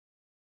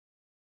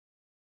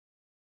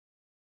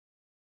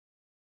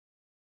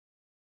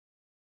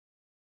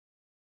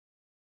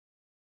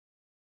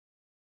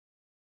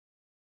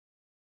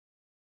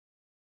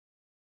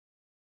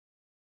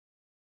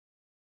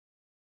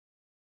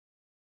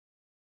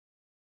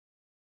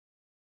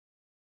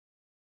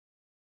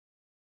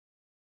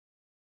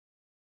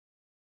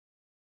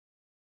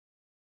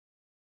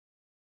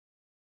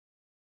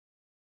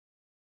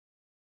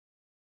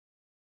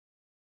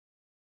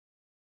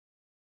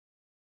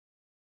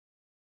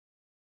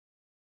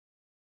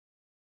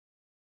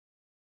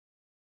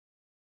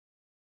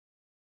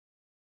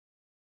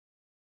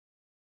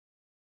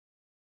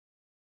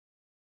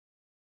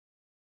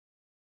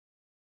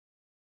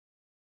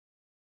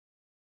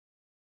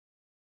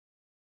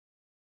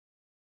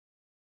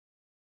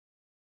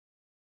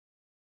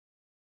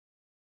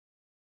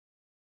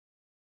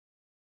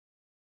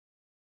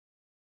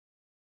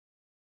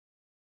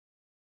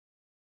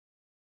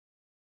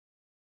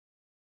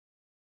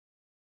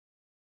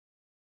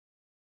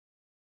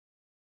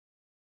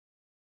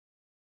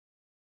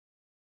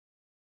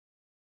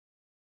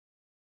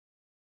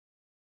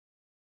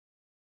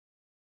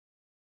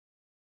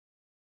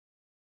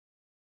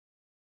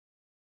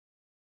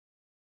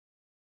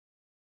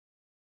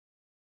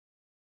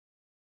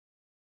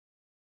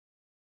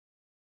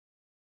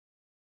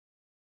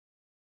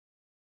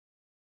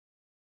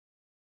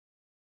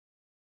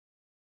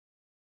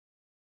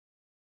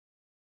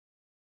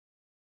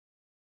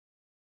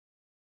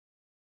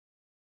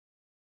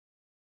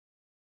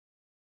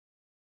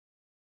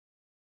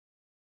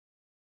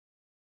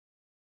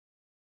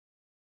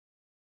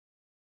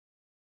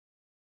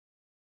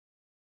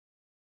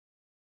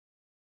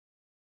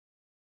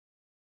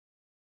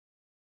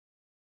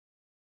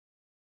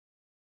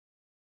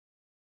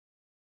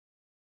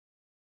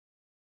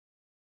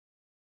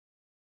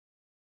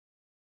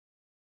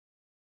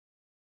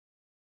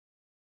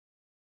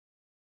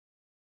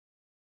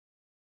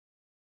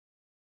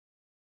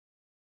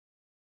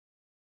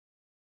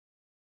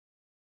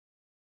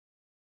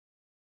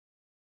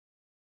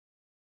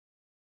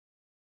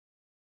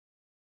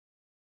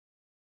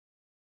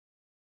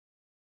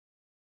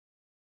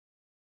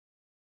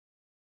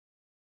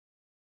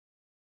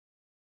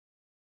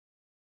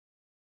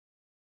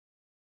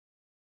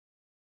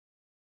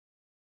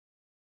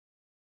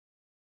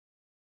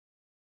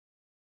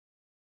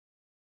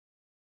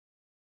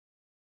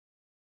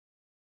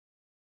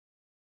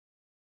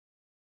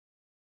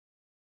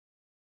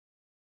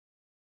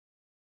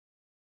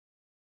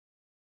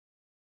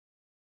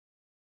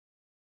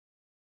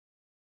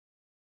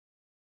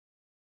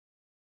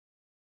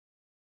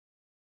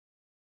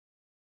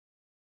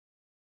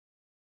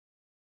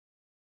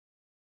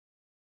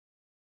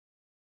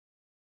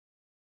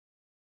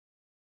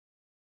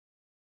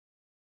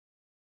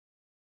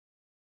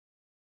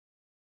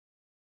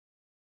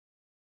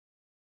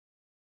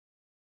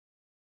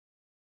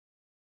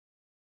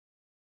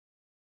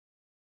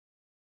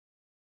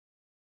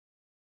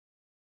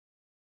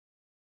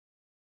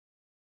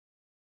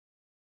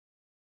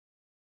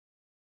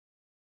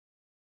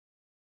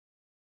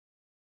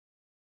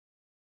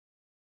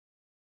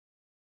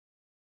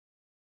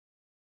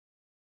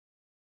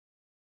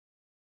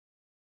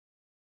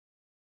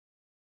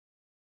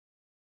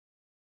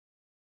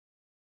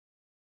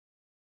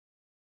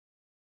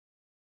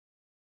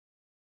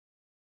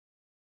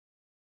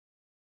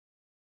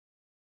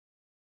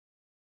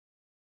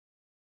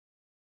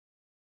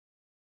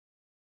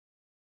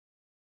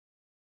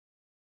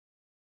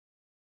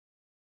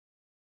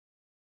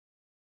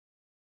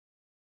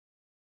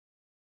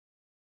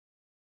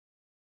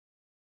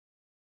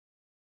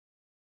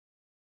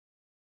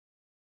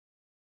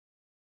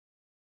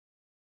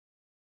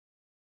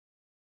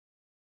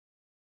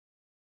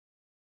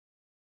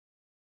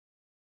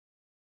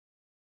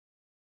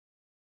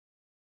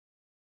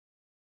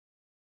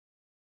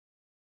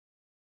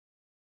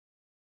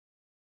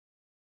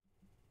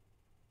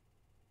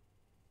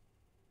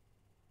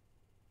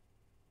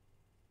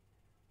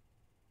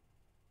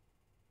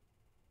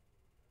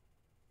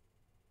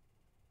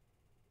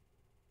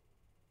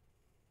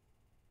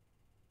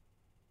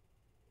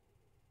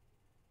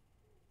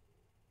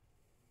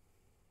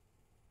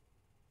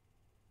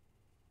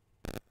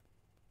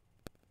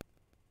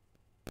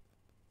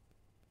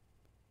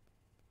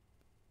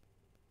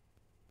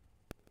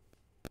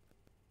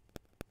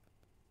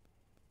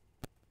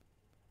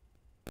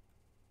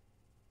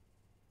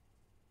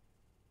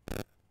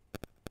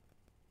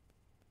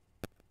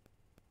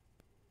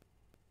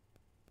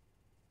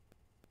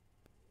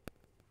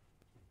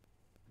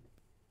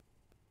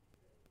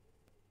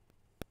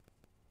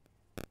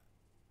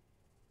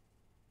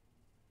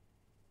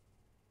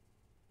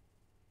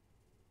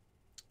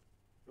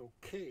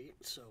Okay,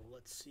 so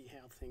let's see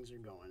how things are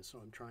going. So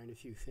I'm trying a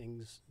few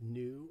things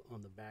new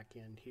on the back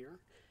end here.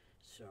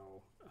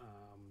 So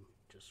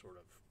just sort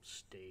of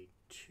stay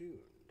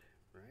tuned,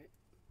 right?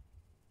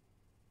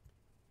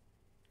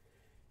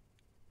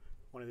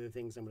 One of the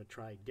things I'm going to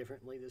try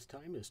differently this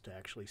time is to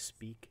actually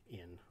speak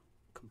in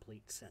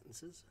complete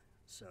sentences.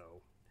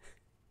 So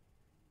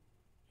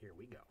here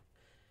we go.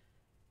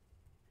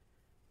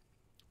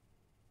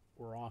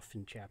 We're off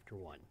in chapter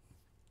 1.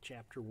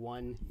 Chapter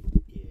 1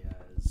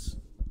 is,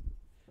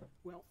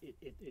 well,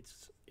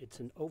 it's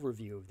an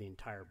overview of the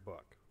entire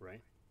book,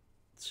 right?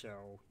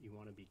 So you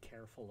want to be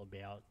careful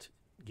about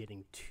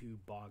getting too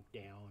bogged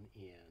down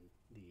in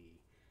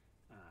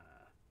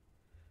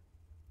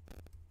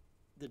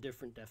the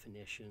different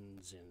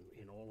definitions and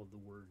in all of the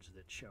words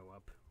that show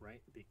up,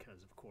 right?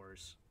 Because of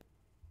course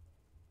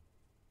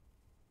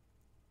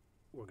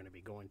we're going to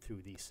be going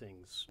through these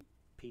things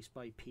piece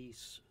by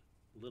piece,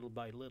 little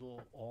by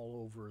little,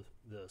 all over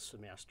the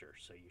semester.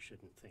 So you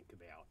shouldn't think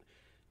about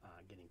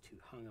getting too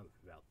hung up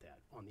about that.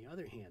 On the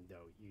other hand,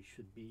 though, you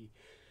should be,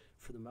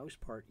 for the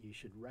most part, you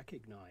should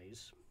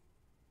recognize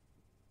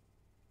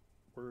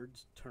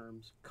words,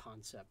 terms,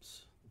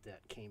 concepts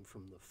that came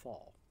from the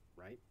fall,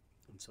 right?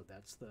 And so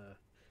that's the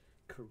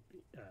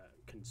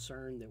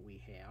concern that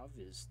we have,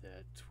 is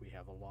that we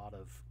have a lot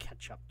of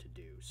catch up to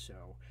do.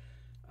 So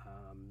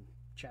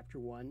chapter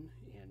 1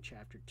 and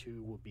chapter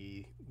 2 will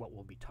be what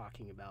we'll be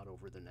talking about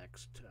over the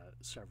next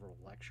several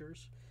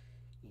lectures.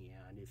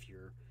 And if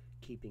you're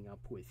keeping up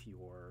with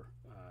your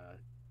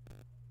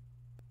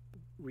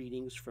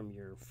readings from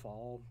your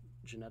fall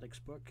genetics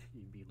book,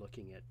 you'd be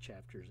looking at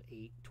chapters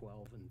 8,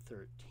 12, and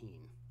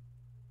 13.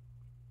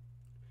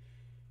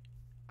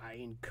 I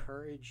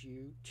encourage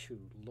you to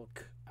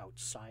look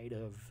outside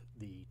of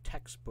the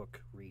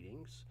textbook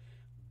readings.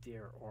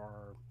 There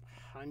are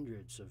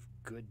hundreds of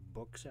good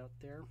books out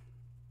there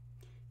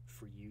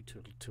for you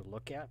to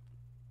look at.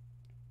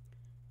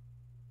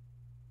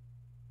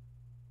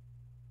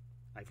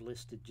 I've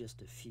listed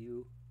just a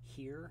few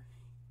here,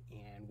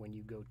 and when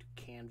you go to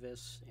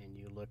Canvas and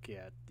you look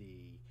at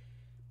the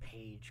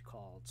page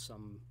called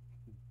some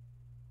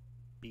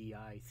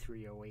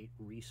BI308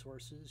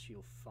 resources,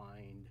 you'll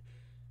find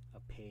a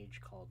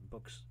page called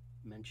Books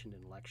Mentioned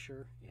in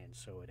Lecture, and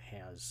so it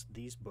has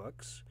these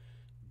books,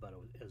 but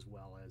as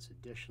well as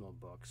additional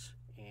books.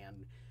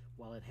 And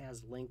while it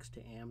has links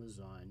to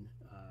Amazon,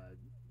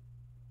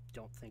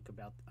 don't think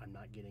about, I'm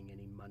not getting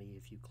any money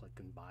if you click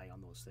and buy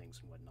on those things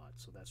and whatnot.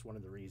 So that's one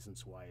of the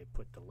reasons why I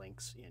put the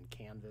links in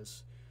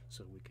Canvas,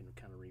 so we can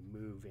kind of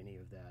remove any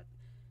of that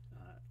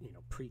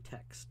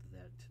pretext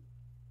that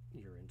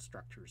your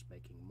instructor is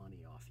making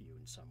money off you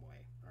in some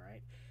way. All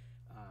right.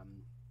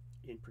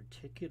 In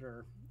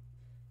particular,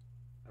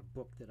 a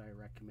book that I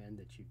recommend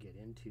that you get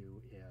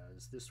into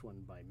is this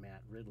one by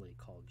Matt Ridley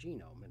called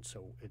Genome. And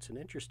so it's an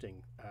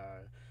interesting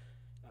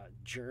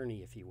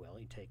journey, if you will.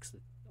 He takes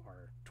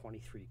our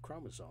 23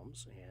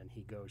 chromosomes and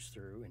he goes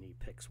through and he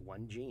picks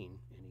one gene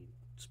and he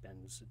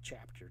spends a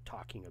chapter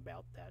talking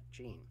about that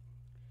gene.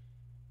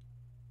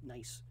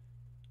 Nice,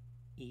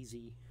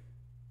 easy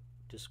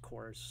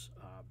discourse,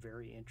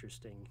 very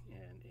interesting,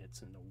 and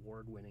it's an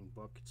award-winning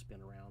book. It's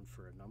been around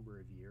for a number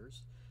of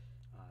years,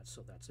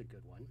 so that's a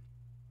good one.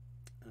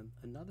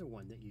 Another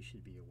one that you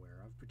should be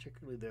aware of,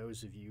 particularly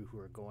those of you who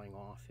are going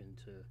off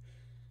into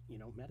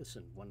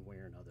medicine one way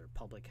or another,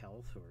 public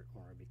health, or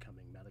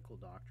becoming medical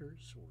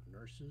doctors or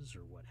nurses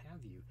or what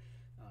have you.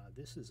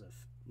 This is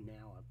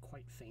now a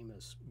quite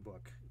famous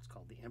book. It's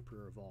called The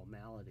Emperor of All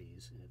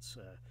Maladies, and it's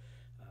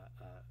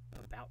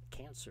about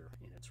cancer,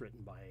 and it's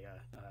written by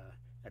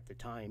at the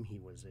time he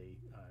was a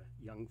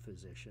young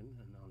physician,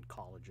 an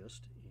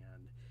oncologist,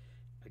 and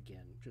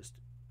again, just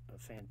a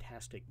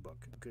fantastic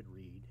book, a good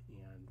read.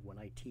 And when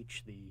I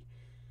teach the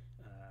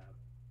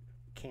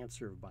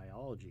cancer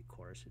biology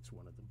course, it's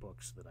one of the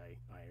books that I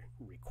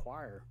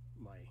require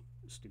my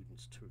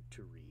students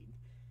to read.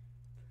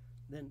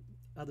 Then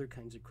other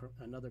kinds of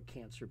another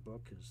cancer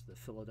book is the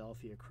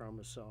Philadelphia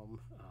Chromosome.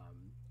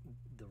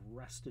 The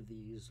rest of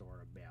these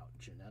are about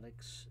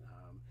genetics.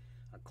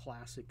 A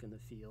classic in the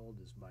field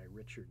is by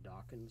Richard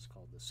Dawkins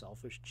called The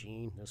Selfish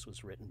Gene. This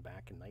was written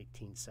back in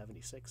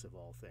 1976 of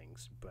all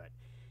things, but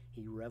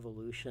he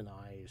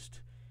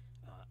revolutionized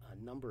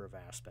a number of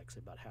aspects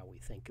about how we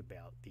think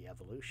about the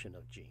evolution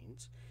of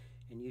genes.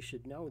 And you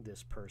should know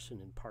this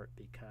person in part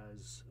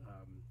because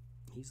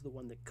he's the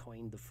one that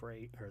coined the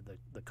phrase, or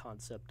the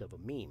concept of a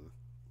meme.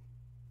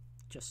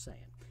 Just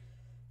saying.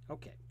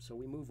 Okay, so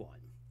we move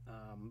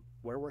on.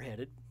 Where we're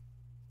headed,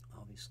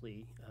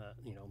 obviously,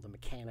 the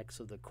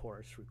mechanics of the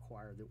course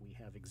require that we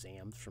have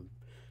exams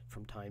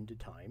from time to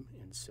time,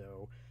 and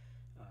so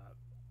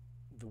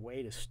the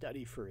way to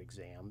study for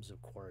exams,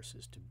 of course,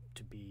 is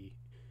to be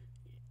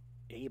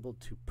able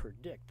to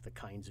predict the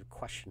kinds of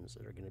questions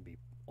that are going to be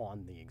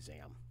on the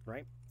exam,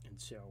 right? And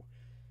so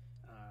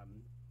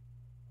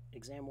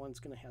exam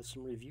one's going to have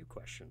some review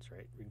questions,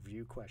 right?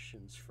 Review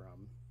questions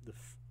from the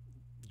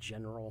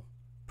general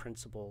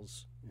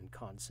principles and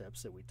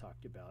concepts that we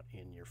talked about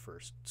in your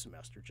first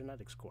semester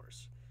genetics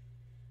course.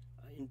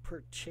 In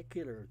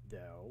particular,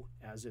 though,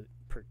 as it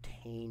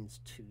pertains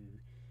to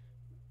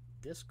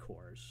this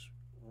course,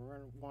 we're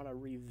going to want to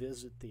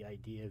revisit the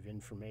idea of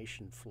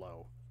information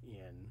flow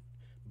in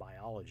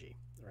biology,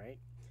 right?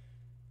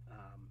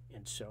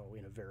 And so,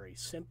 in a very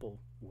simple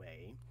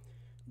way,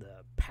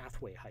 the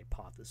pathway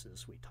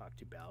hypothesis we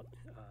talked about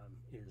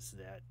is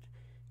that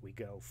we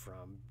go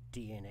from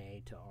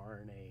DNA to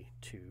RNA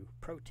to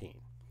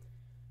protein.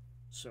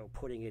 So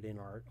putting it in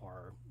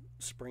our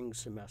spring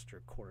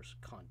semester course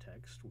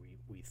context,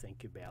 we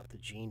think about the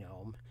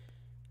genome,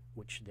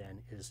 which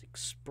then is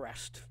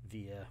expressed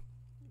via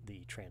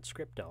the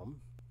transcriptome,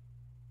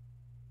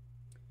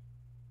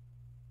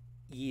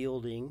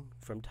 yielding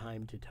from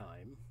time to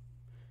time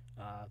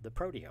the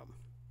proteome.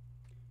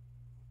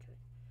 Okay.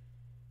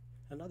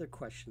 Another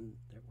question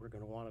that we're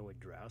going to want to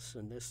address,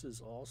 and this is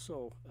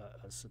also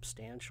a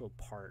substantial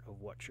part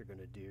of what you're going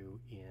to do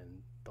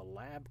in the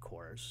lab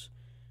course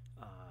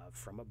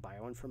from a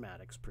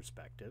bioinformatics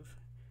perspective,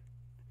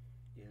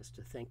 is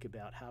to think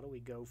about how do we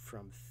go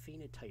from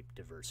phenotype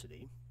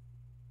diversity,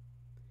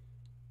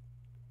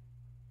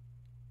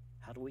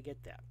 how do we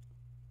get that?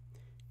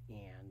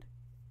 And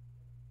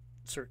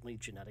certainly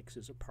genetics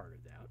is a part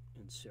of that,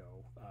 and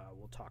so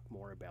we'll talk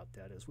more about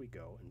that as we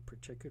go, and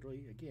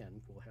particularly,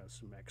 again, we'll have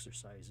some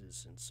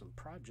exercises and some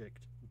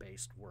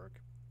project-based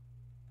work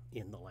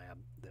in the lab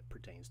that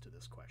pertains to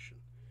this question.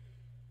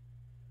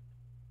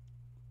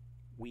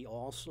 We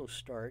also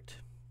start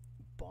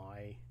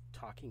by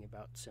talking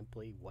about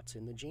simply what's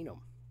in the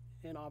genome.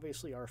 And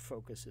obviously our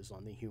focus is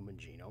on the human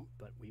genome,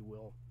 but we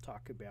will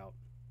talk about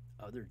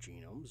other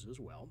genomes as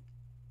well.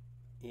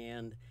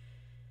 And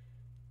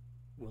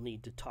we'll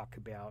need to talk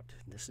about,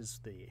 this is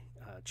the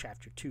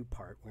chapter 2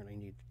 part, we're going to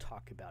need to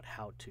talk about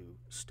how to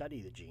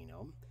study the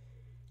genome.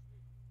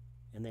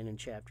 And then in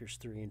chapters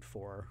 3 and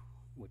 4,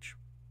 which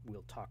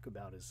we'll talk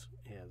about as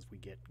we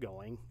get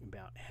going,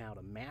 about how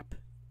to map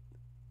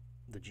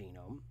the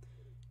genome,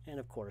 and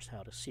of course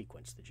how to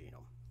sequence the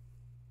genome.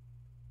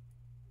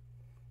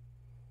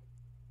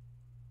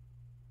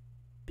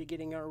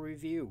 Beginning our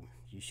review,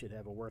 you should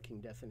have a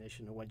working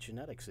definition of what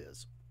genetics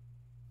is.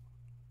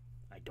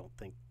 I don't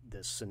think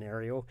this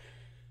scenario,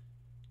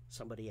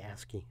 somebody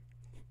asking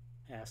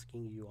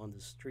you on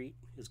the street,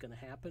 is going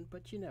to happen,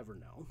 but you never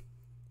know.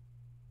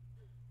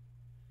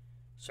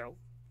 So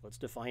let's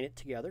define it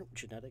together.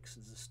 Genetics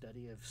is the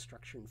study of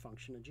structure and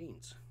function of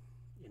genes.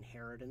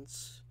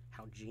 Inheritance,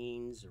 how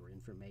genes or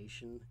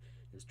information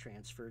is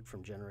transferred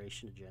from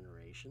generation to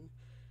generation.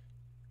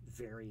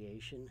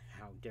 Variation,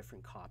 how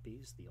different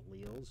copies, the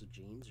alleles of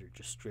genes, are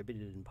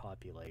distributed in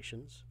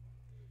populations.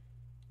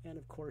 And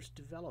of course,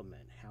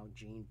 development, how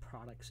gene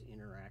products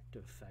interact to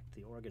affect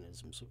the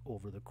organisms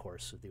over the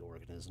course of the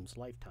organism's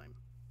lifetime.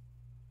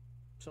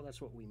 So that's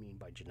what we mean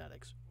by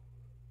genetics.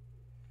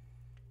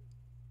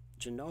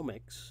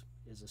 Genomics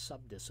is a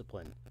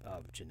subdiscipline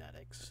of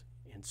genetics.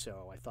 And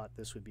so I thought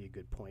this would be a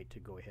good point to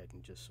go ahead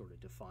and just sort of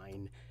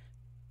define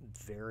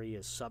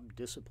various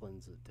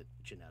subdisciplines of the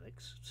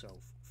genetics. So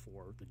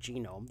for the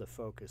genome, the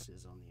focus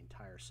is on the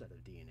entire set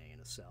of DNA in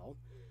a cell,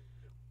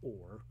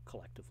 or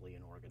collectively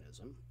an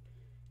organism.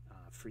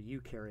 For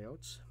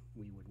eukaryotes,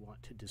 we would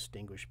want to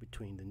distinguish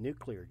between the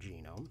nuclear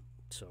genome,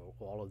 so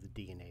all of the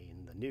DNA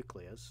in the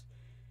nucleus,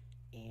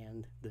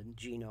 and the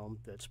genome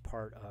that's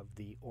part of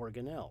the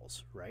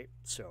organelles, right?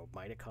 So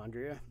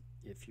mitochondria,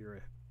 if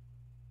you're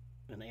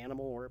an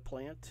animal or a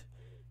plant,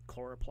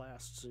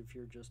 chloroplasts if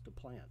you're just a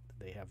plant.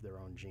 They have their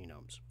own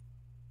genomes.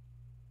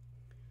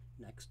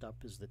 Next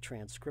up is the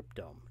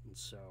transcriptome, and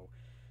so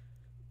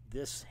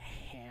this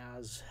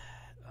has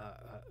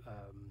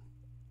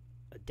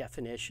a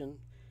definition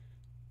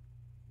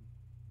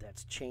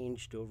that's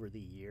changed over the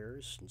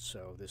years, and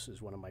so this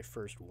is one of my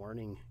first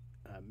warning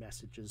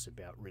messages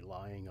about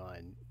relying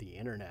on the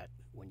internet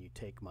when you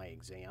take my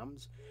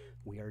exams.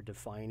 We are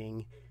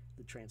defining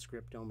the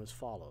transcriptome as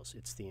follows.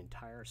 It's the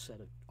entire set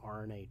of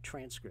RNA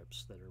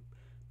transcripts that are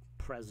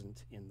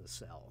present in the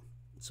cell.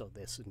 So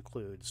this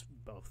includes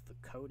both the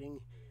coding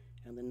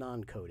and the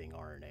non-coding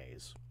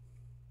RNAs.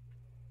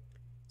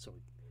 So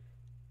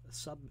a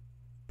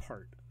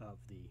subpart of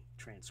the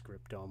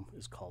transcriptome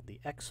is called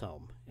the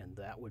exome, and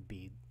that would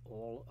be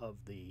all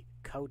of the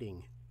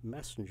coding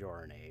messenger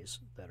RNAs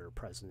that are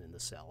present in the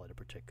cell at a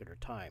particular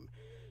time.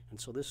 And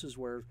so this is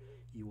where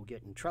you will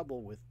get in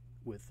trouble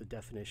with the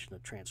definition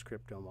of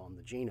transcriptome on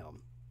the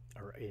genome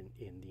or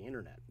in the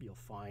internet. You'll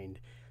find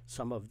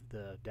some of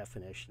the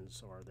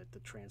definitions are that the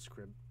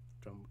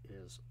transcriptome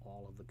is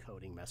all of the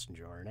coding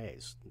messenger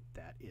RNAs.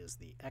 That is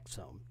the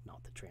exome,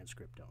 not the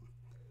transcriptome.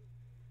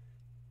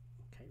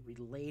 Okay,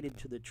 related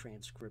to the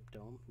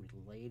transcriptome,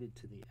 related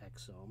to the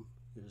exome,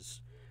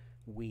 is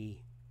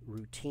we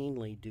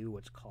routinely do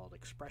what's called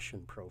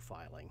expression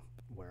profiling,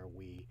 where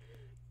we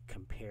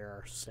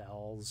compare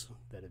cells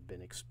that have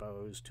been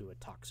exposed to a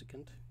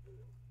toxicant,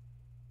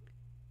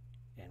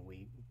 and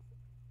we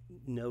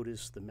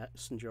notice the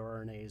messenger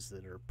RNAs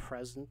that are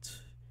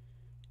present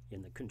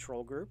in the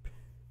control group,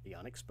 the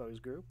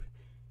unexposed group,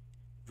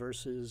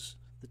 versus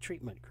the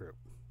treatment group.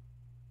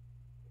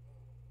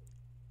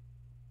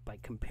 By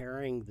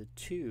comparing the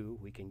two,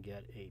 we can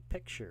get a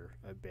picture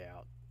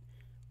about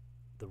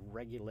the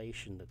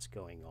regulation that's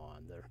going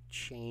on, the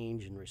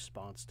change in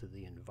response to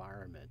the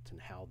environment,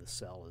 and how the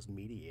cell is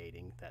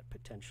mediating that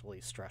potentially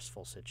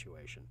stressful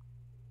situation.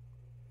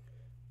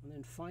 And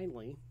then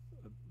finally,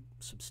 a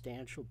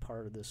substantial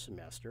part of this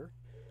semester,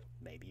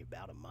 maybe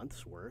about a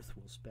month's worth,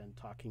 we'll spend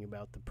talking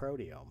about the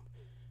proteome.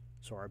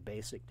 So our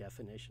basic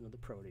definition of the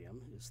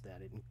proteome is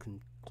that it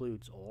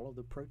includes all of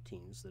the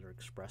proteins that are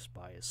expressed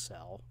by a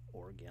cell,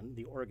 organ,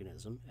 the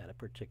organism, at a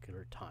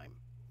particular time.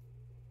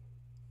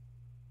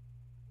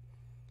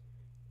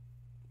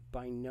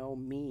 By no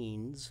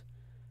means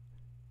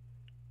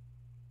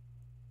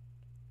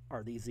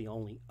are these the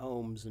only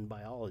ohms in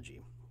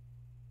biology.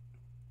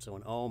 So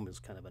an ohm is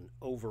kind of an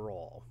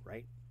overall,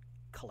 right?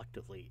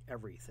 Collectively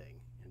everything.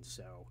 And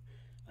so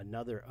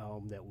another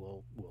ohm that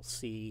we'll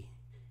see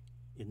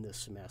in this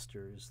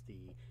semester is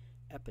the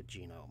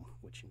epigenome,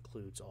 which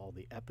includes all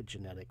the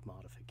epigenetic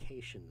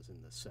modifications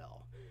in the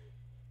cell.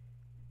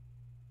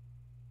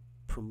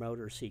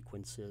 Promoter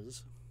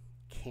sequences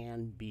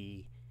can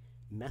be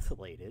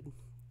methylated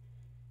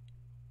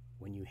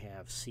when you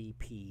have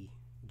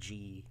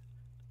CpG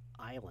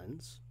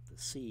islands. The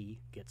C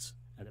gets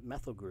a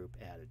methyl group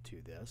added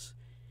to this,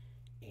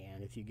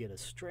 and if you get a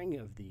string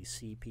of these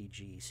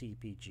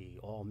CpG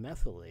all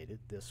methylated,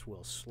 this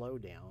will slow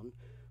down,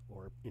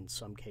 or in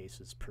some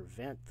cases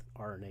prevent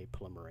RNA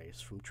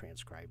polymerase from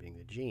transcribing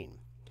the gene.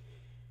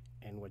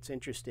 And what's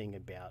interesting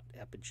about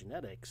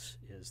epigenetics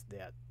is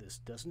that this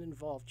doesn't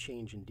involve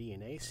change in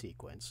DNA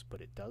sequence,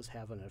 but it does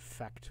have an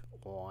effect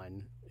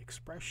on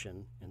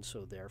expression, and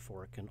so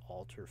therefore it can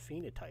alter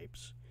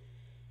phenotypes.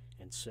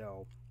 And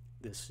so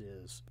this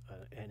is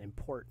an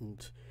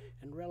important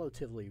and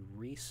relatively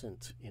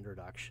recent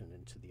introduction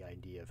into the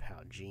idea of how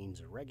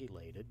genes are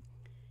regulated.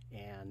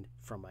 And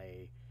from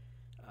a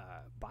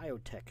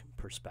biotech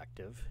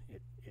perspective,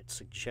 it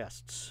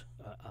suggests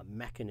a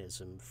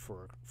mechanism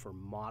for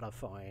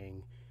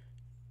modifying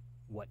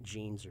what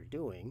genes are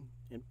doing,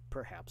 and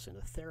perhaps in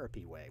a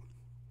therapy way.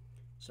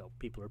 So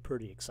people are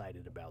pretty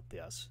excited about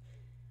this.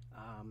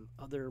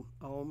 Other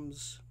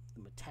ohms,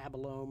 the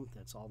metabolome,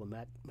 that's all the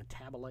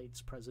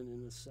metabolites present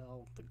in the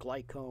cell. The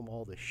glycome,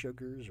 all the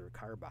sugars or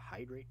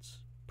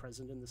carbohydrates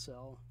present in the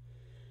cell.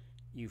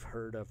 You've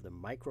heard of the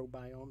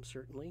microbiome,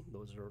 certainly.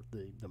 Those are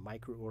the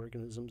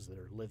microorganisms that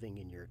are living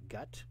in your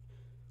gut.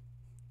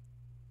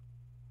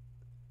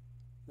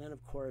 Then,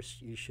 of course,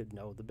 you should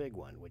know the big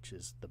one, which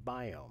is the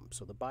biome.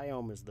 So the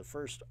biome is the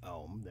first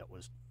ohm that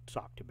was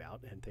talked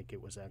about, and I think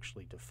it was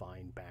actually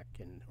defined back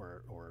in,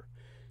 or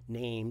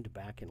named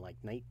back in like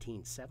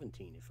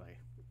 1917, if I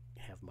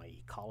have my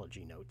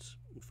ecology notes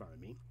in front of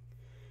me.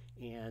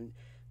 And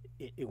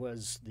it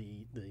was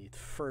the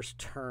first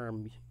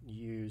term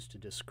used to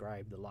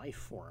describe the life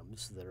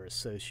forms that are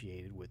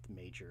associated with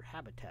major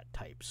habitat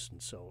types.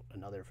 And so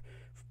another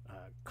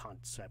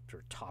concept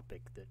or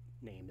topic,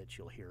 name that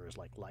you'll hear is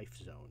like life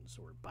zones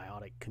or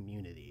biotic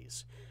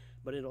communities.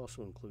 But it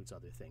also includes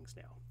other things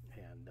now.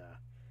 And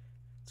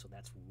so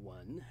that's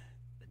one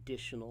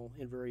additional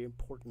and very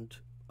important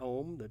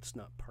ohm that's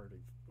not part of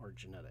our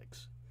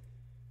genetics.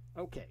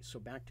 Okay, so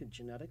back to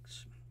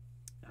genetics.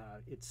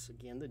 It's,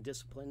 again, the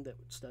discipline that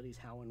studies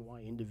how and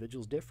why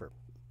individuals differ.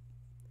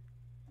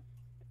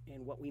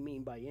 And what we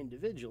mean by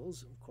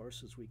individuals, of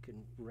course, is we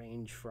can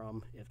range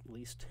from, at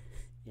least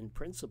in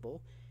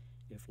principle,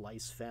 if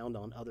life's found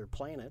on other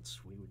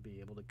planets, we would be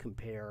able to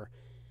compare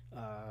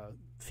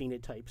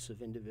phenotypes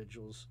of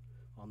individuals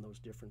on those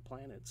different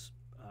planets.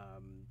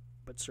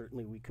 But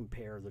certainly we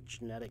compare the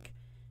genetic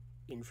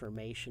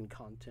information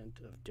content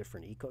of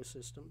different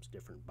ecosystems,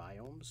 different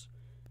biomes.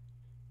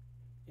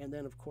 And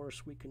then, of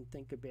course, we can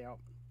think about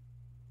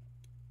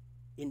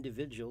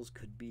individuals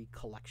could be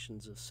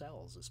collections of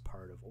cells as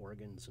part of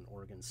organs and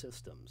organ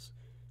systems,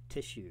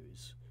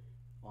 tissues,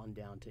 on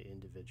down to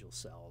individual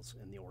cells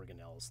and the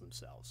organelles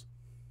themselves.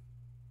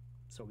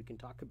 So we can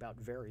talk about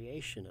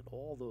variation at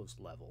all those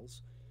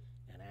levels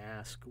and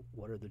ask,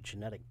 what are the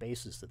genetic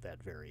basis of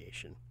that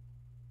variation?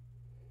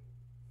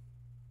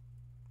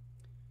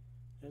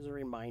 As a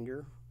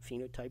reminder,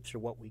 phenotypes are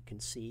what we can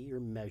see or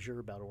measure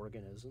about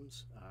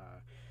organisms.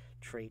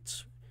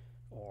 Traits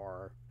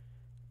are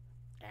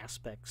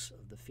aspects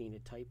of the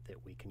phenotype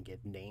that we can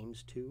give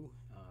names to.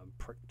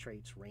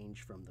 Traits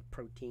range from the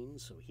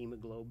proteins, so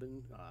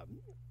hemoglobin.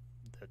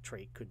 The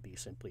trait could be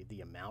simply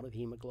the amount of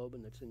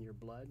hemoglobin that's in your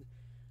blood.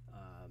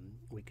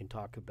 We can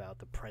talk about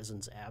the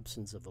presence,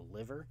 absence of the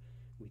liver.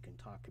 We can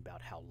talk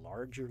about how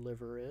large your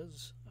liver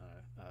is.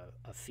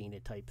 A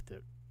phenotype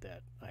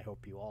that I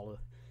hope you all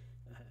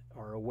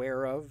are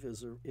aware of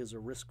is a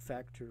risk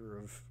factor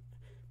of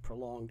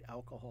prolonged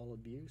alcohol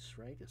abuse,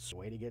 right? It's a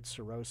way to get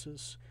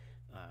cirrhosis.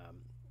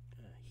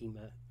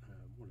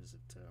 What is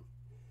it?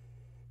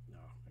 No,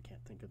 I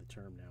can't think of the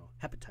term now.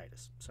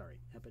 Hepatitis, sorry.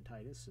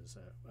 Hepatitis is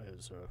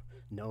a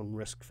known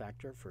risk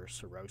factor for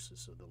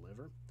cirrhosis of the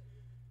liver.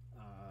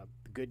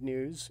 The good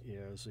news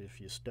is if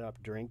you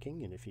stop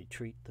drinking and if you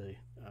treat the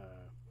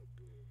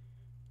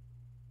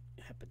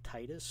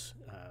hepatitis,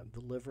 the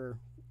liver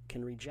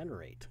can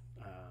regenerate,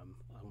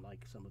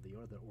 unlike some of the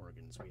other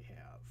organs we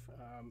have.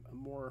 A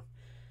more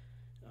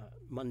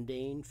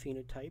mundane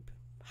phenotype,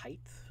 height,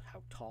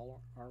 how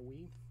tall are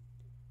we?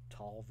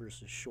 Tall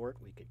versus short,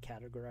 we could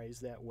categorize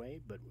that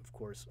way, but of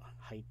course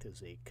height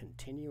is a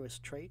continuous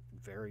trait.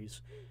 It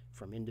varies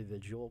from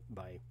individual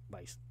by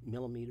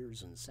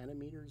millimeters and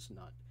centimeters,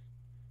 not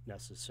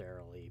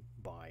necessarily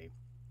by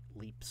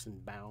leaps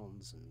and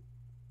bounds and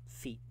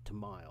feet to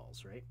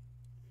miles, right?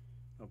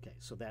 Okay,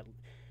 so that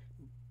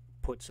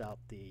puts out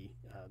the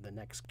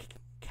next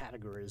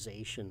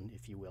categorization,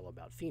 if you will,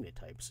 about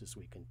phenotypes, as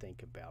we can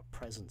think about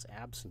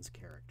presence-absence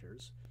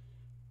characters.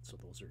 So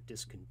those are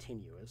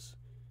discontinuous.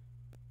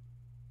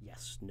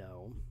 Yes,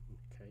 no.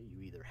 Okay,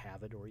 you either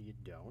have it or you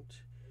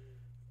don't.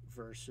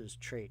 Versus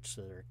traits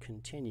that are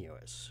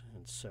continuous.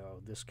 And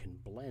so this can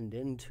blend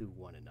into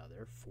one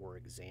another. For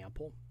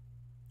example,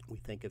 we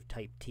think of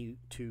type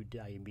 2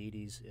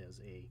 diabetes as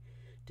a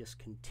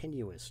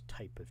discontinuous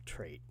type of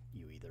trait.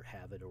 You either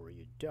have it or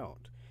you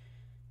don't.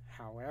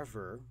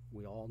 However,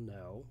 we all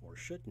know, or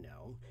should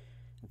know,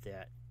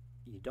 that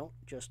you don't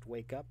just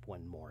wake up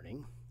one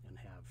morning and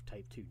have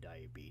type 2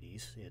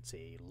 diabetes. It's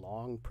a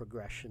long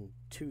progression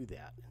to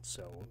that, and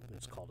so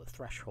it's called a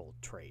threshold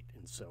trait.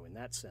 And so in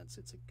that sense,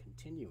 it's a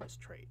continuous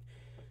trait.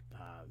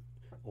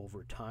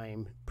 Over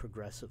time,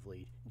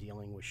 progressively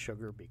dealing with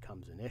sugar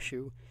becomes an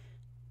issue.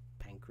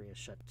 Pancreas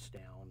shuts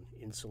down,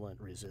 insulin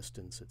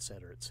resistance, et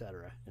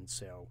cetera, and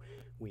so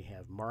we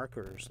have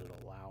markers that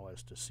allow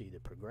us to see the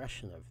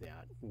progression of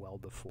that well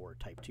before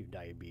type 2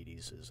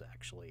 diabetes is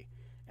actually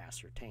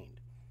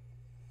ascertained.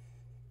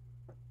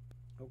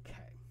 Okay,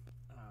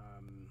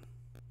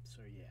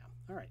 so yeah.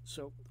 All right,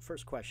 so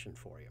first question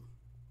for you.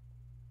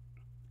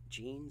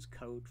 Genes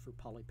code for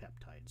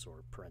polypeptides,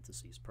 or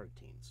parentheses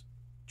proteins.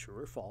 True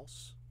or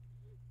false?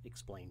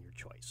 Explain your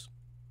choice.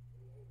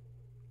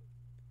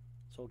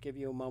 So I'll give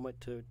you a moment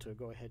to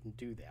go ahead and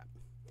do that.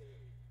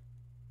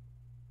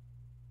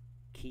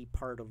 Key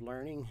part of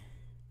learning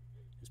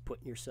is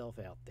putting yourself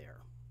out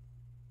there.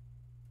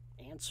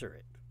 Answer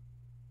it.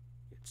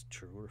 It's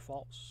true or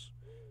false.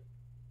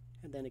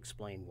 And then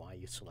explain why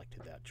you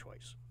selected that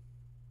choice.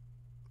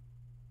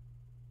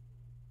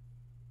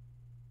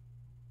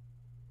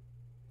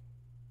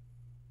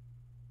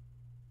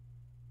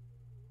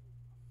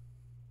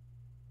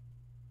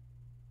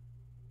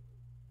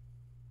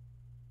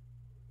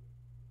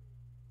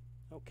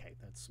 Okay,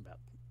 that's about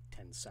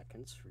 10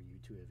 seconds for you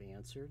to have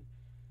answered.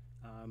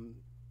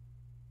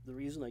 The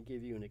reason I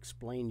give you an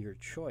explain your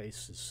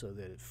choice is so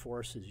that it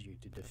forces you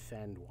to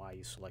defend why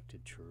you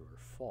selected true or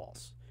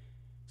false.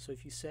 So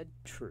if you said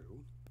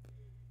true,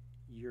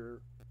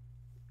 you're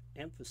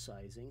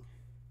emphasizing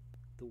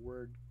the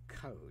word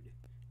code.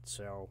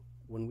 So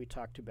when we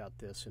talked about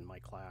this in my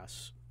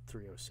class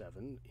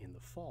 307 in the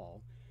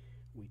fall,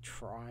 we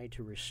try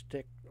to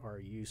restrict our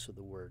use of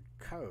the word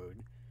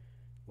code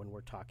when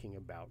we're talking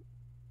about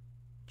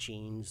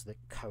genes that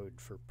code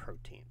for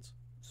proteins.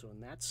 So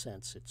in that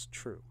sense, it's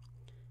true.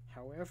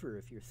 However,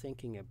 if you're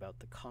thinking about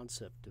the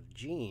concept of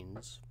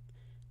genes,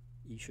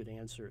 you should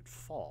answer it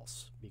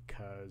false,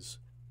 because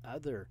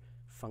other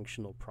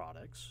functional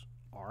products,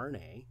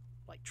 RNA,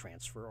 like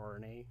transfer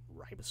RNA,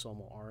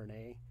 ribosomal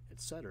RNA,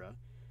 etc.,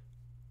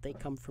 they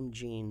come from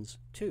genes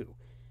too.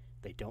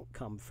 They don't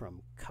come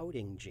from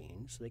coding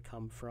genes, they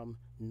come from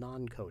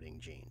non-coding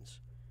genes.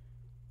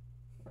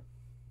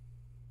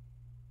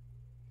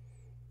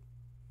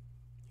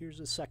 Here's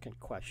a second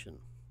question,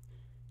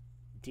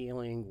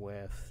 dealing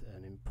with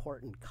an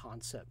important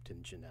concept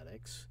in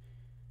genetics.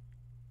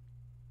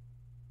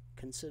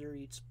 Consider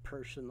each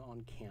person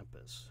on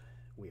campus.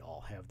 We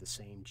all have the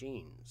same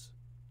genes.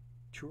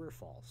 True or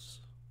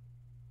false?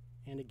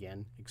 And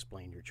again,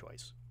 explain your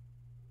choice.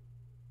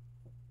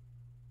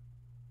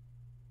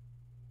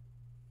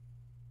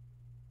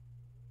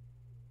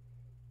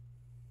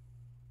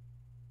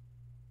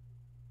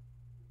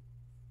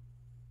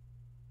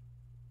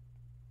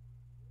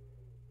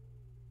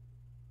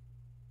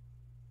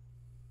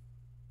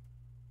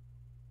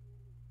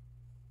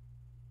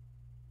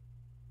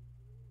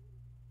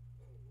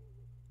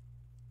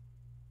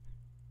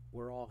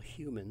 We're all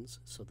humans,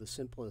 so the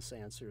simplest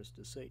answer is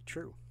to say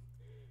true.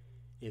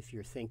 If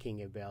you're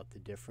thinking about the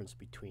difference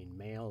between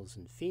males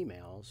and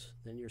females,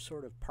 then you're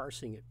sort of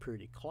parsing it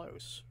pretty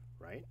close,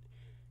 right?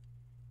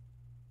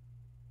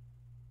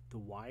 The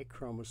Y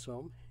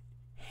chromosome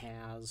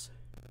has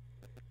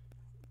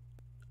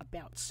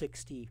about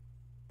 60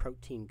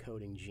 protein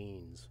coding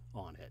genes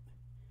on it.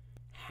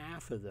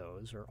 Half of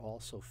those are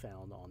also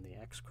found on the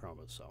X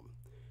chromosome.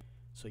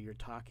 So you're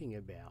talking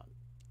about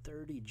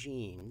 30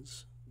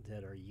 genes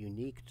that are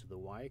unique to the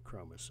Y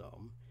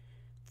chromosome,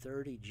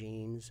 30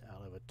 genes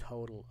out of a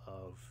total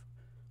of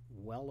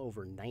well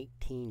over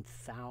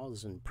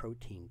 19,000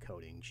 protein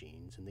coding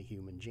genes in the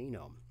human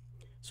genome.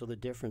 So the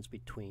difference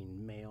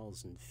between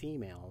males and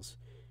females,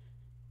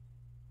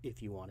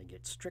 if you want to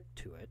get strict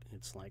to it,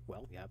 it's like,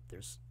 well, yeah,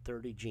 there's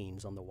 30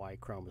 genes on the Y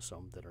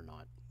chromosome that are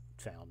not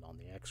found on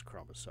the X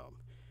chromosome.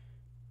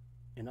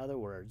 In other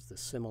words, the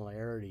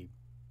similarity,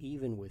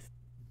 even with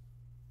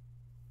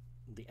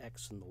the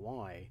X and the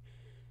Y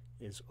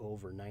is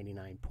over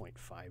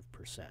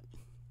 99.5%.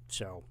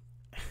 So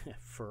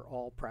for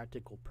all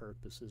practical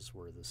purposes,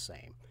 we're the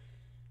same.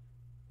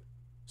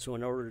 So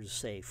in order to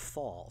say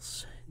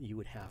false, you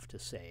would have to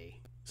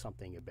say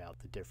something about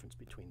the difference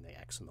between the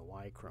X and the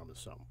Y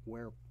chromosome.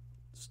 Where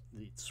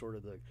the sort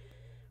of the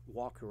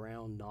walk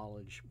around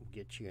knowledge will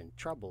get you in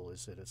trouble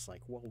is that it's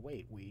like, well,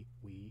 wait,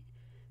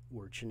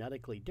 we're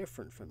genetically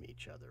different from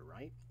each other,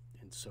 right?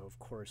 And so, of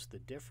course, the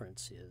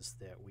difference is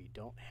that we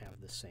don't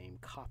have the same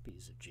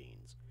copies of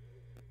genes.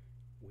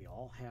 We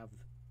all have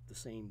the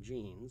same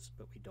genes,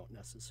 but we don't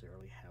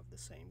necessarily have the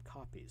same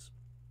copies.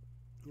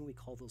 And we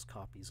call those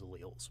copies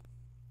alleles.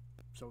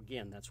 So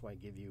again, that's why I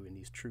give you in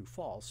these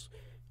true-false,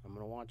 I'm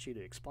going to want you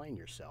to explain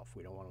yourself.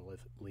 We don't want to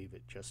leave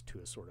it just to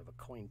a sort of a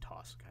coin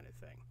toss kind of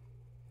thing.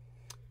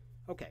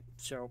 Okay,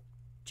 so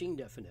gene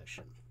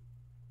definition.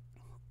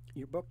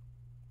 Your book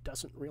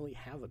doesn't really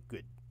have a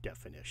good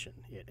definition.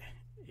 It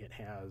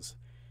has,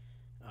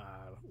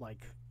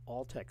 like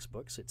all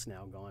textbooks, it's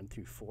now gone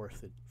through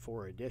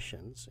four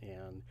editions,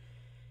 and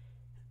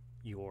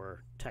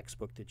your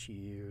textbook that you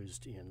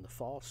used in the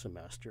fall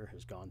semester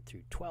has gone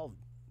through 12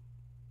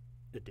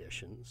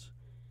 editions.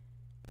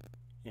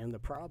 And the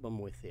problem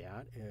with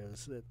that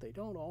is that they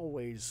don't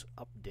always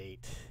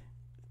update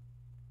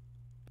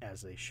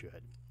as they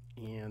should.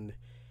 And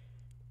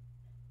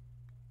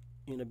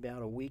in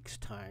about a week's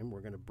time,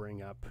 we're going to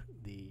bring up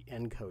the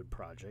ENCODE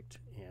project,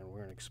 and we're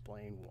going to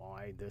explain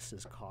why this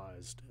has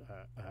caused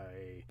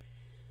a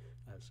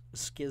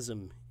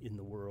schism in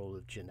the world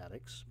of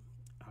genetics.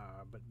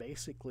 But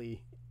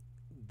basically,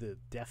 the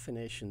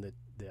definition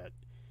that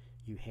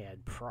you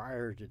had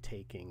prior to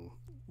taking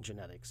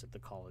genetics at the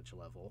college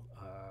level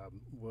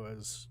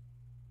was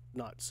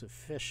not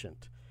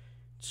sufficient.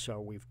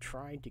 So we've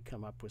tried to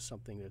come up with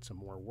something that's a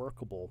more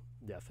workable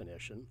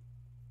definition.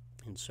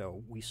 And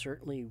so we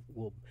certainly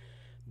will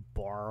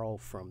borrow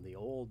from the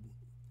old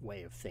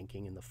way of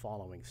thinking in the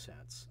following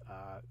sense.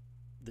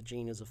 The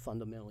gene is a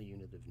fundamental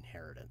unit of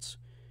inheritance.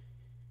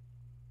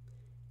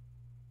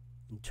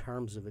 In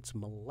terms of its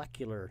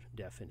molecular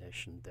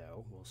definition,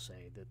 though, we'll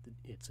say that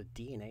it's a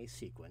DNA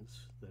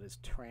sequence that is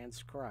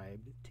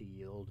transcribed to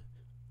yield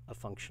a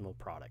functional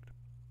product.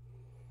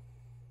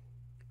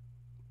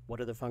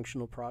 What are the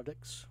functional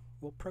products?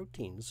 Well,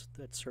 proteins,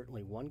 that's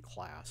certainly one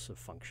class of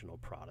functional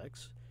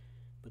products,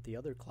 but the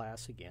other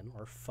class, again,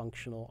 are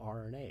functional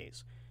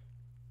RNAs.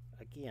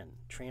 Again,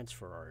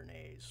 transfer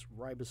RNAs,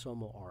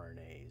 ribosomal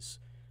RNAs,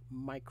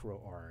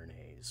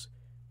 microRNAs.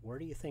 Where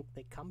do you think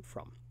they come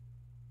from?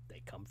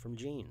 They come from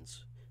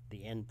genes.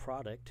 The end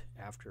product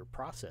after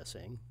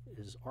processing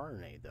is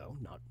RNA, though,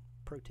 not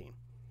protein.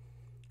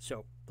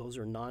 So those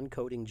are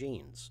non-coding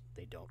genes.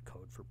 They don't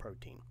code for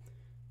protein,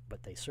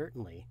 but they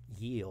certainly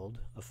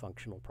yield a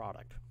functional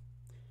product.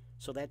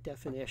 So that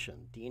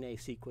definition, DNA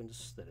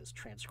sequence that is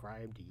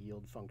transcribed to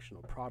yield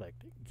functional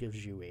product,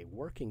 gives you a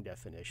working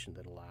definition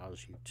that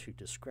allows you to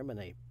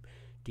discriminate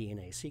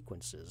DNA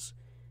sequences.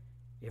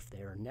 If they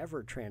are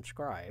never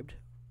transcribed,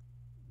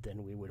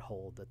 then we would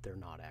hold that they're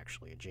not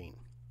actually a gene.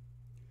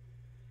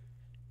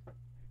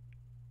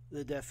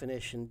 The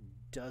definition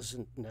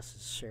doesn't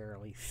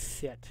necessarily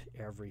fit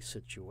every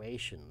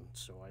situation,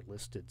 so I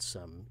listed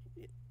some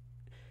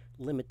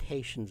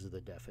limitations of the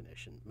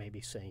definition,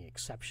 maybe saying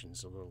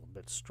exceptions a little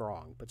bit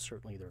strong, but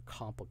certainly there are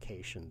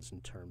complications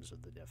in terms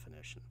of the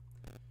definition.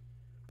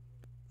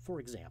 For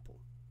example,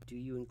 do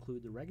you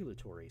include the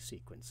regulatory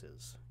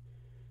sequences?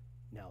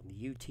 Now, the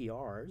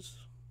UTRs,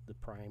 the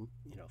prime,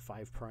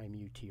 5'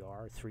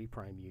 UTR, 3'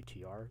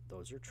 UTR,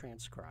 those are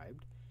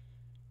transcribed,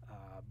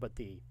 but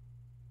the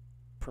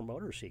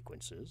promoter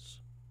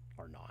sequences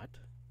are not.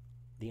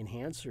 The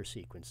enhancer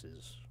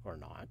sequences are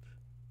not,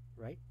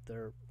 right?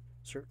 They're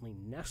certainly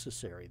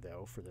necessary,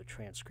 though, for the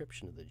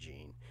transcription of the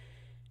gene.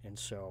 And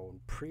so in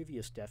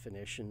previous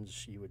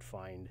definitions, you would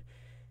find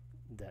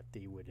that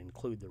they would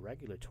include the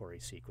regulatory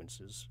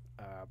sequences,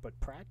 but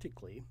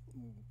practically,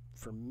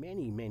 for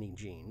many, many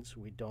genes,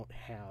 we don't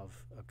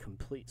have a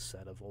complete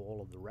set of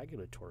all of the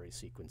regulatory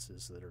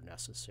sequences that are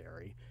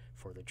necessary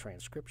for the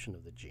transcription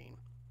of the gene.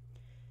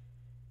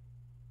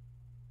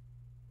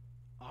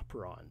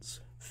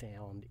 Operons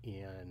found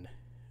in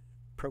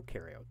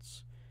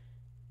prokaryotes.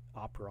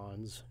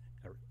 Operons,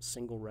 a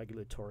single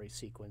regulatory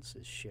sequence,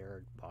 is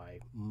shared by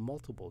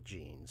multiple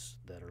genes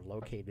that are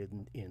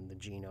located in the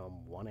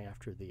genome one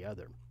after the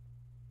other.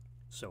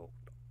 So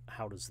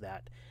how does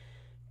that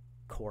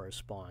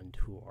correspond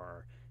to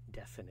our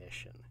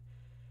definition?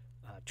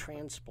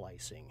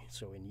 Transplicing.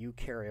 So in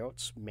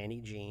eukaryotes, many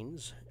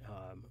genes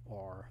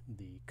are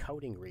the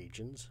coding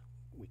regions,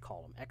 we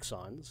call them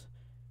exons,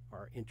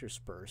 are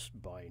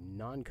interspersed by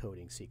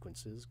non-coding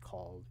sequences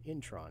called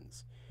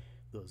introns.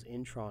 Those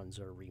introns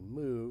are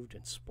removed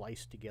and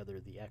spliced together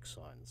the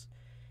exons.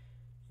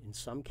 In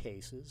some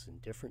cases, in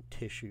different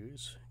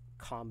tissues,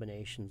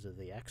 combinations of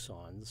the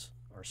exons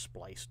are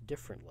spliced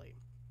differently.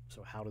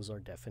 So how does our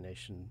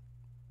definition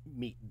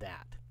meet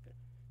that?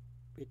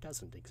 It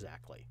doesn't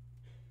exactly.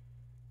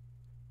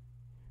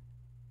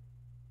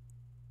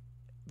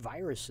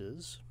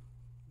 Viruses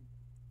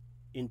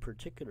in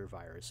particular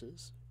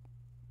viruses,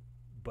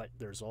 but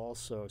there's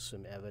also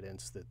some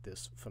evidence that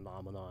this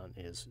phenomenon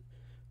is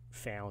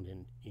found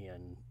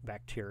in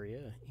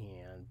bacteria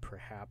and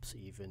perhaps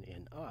even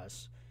in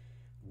us,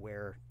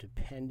 where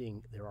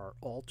there are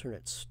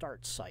alternate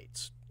start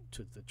sites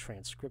to the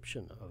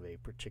transcription of a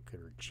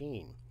particular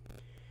gene.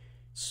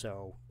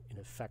 So in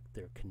effect,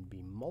 there can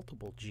be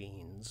multiple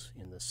genes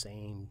in the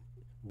same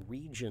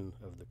region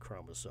of the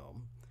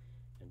chromosome,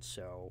 and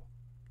so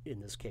in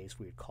this case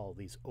we would call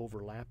these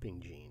overlapping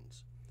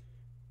genes,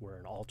 where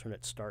an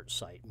alternate start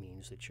site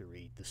means that you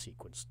read the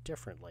sequence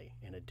differently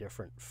and a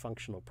different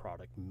functional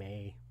product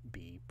may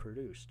be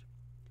produced.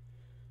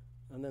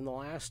 And then the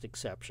last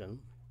exception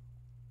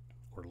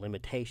or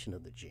limitation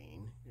of the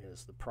gene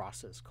is the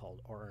process called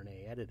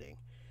RNA editing.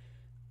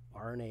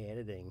 RNA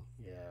editing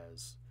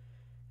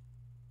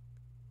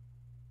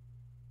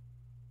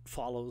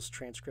follows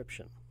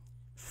transcription,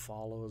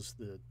 follows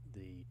the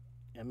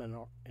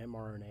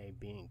mRNA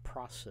being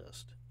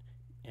processed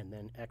and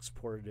then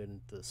exported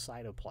into the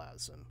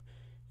cytoplasm,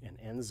 and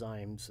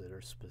enzymes that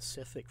are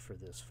specific for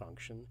this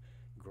function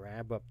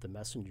grab up the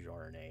messenger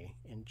RNA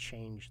and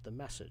change the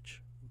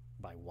message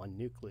by one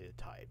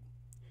nucleotide,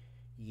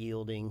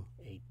 yielding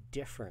a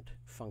different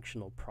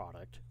functional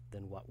product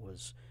than what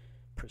was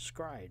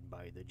prescribed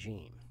by the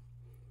gene.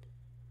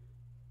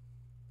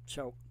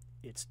 So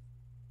it's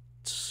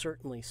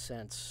certainly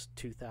since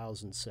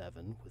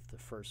 2007, with the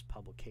first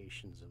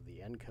publications of the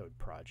ENCODE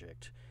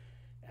project,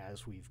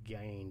 as we've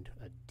gained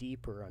a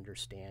deeper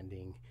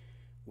understanding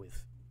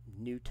with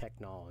new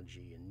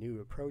technology and new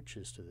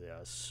approaches to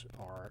this,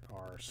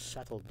 our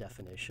settled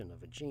definition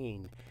of a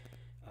gene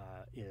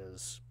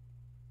is,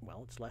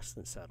 well, it's less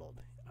than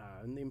settled.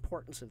 And the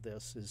importance of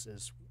this is,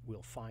 as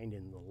we'll find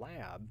in the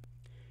lab,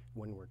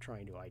 when we're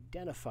trying to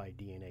identify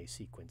DNA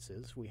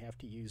sequences, we have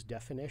to use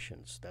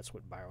definitions. That's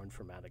what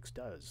bioinformatics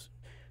does.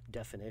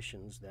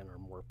 Definitions then are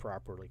more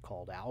properly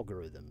called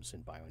algorithms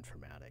in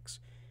bioinformatics,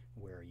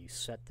 where you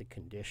set the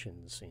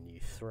conditions and you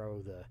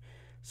throw the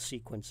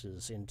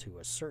sequences into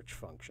a search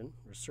function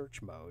or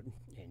search mode,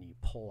 and you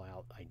pull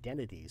out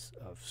identities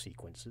of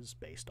sequences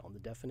based on the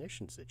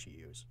definitions that you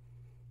use.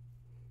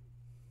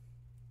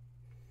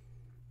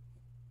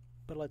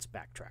 But let's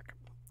backtrack.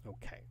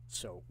 Okay,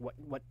 so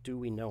what do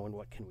we know and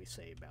what can we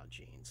say about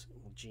genes?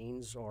 Well,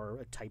 genes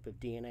are a type of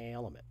DNA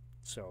element.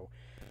 So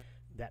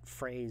that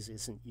phrase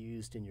isn't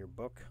used in your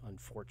book,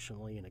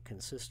 unfortunately, in a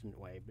consistent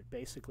way, but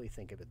basically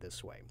think of it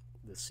this way.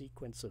 The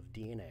sequence of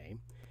DNA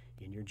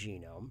in your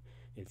genome,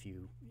 if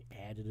you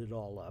added it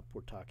all up,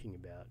 we're talking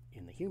about,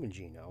 in the human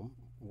genome,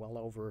 well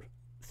over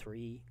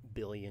 3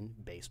 billion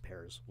base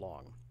pairs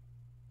long.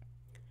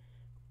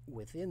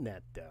 Within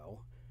that,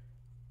 though,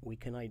 we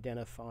can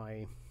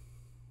identify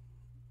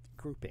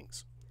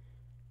groupings.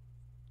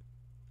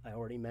 I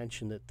already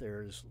mentioned that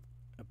there's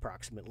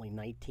approximately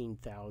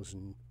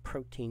 19,000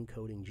 protein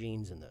coding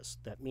genes in this.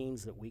 That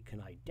means that we can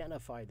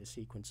identify the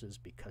sequences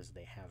because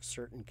they have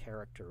certain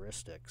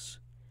characteristics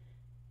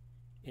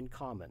in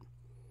common.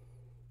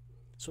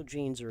 So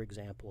genes are an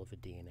example of a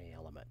DNA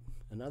element.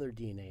 Another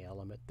DNA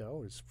element,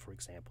 though, is, for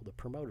example, the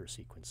promoter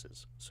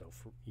sequences. So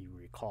you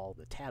recall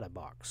the TATA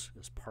box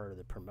as part of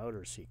the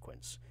promoter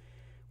sequence.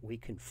 We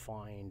can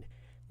find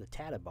the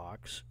TATA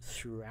box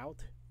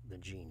throughout the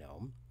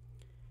genome,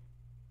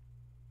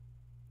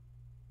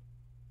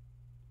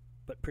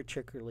 but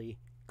particularly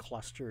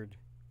clustered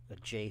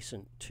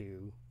adjacent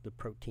to the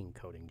protein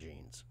coding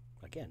genes.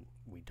 Again,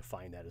 we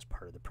define that as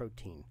part of the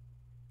protein,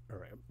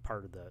 or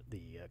part of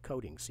the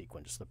coding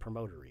sequence, the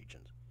promoter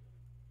region.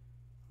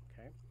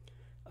 Okay.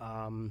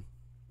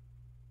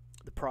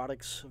 The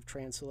products of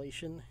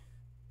translation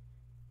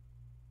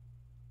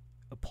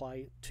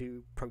apply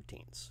to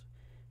proteins.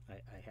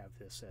 I have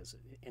this as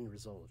an end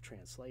result of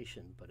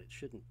translation, but it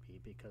shouldn't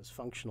be, because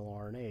functional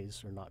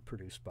RNAs are not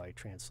produced by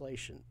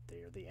translation.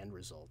 They are the end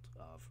result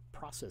of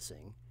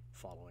processing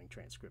following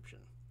transcription.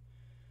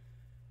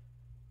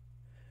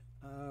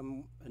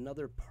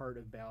 Another part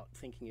about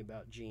thinking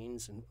about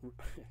genes, and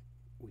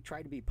we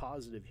try to be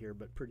positive here,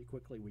 but pretty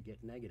quickly we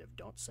get negative.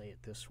 Don't say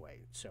it this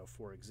way. So,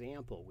 for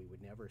example, we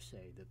would never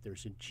say that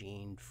there's a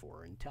gene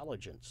for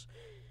intelligence.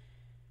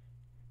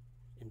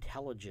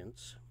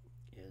 Intelligence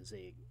is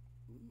a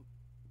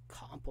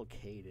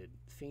complicated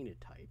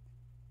phenotype,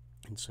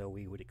 and so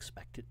we would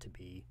expect it to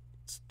be,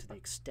 to the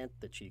extent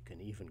that you can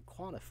even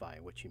quantify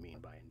what you mean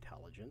by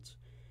intelligence,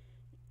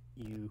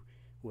 you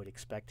would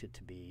expect it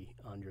to be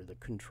under the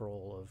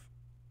control of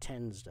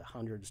tens to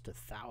hundreds to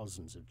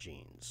thousands of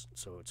genes.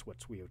 So it's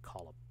what we would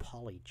call a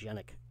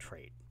polygenic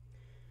trait.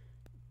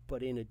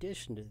 But in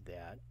addition to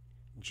that,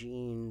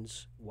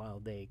 genes,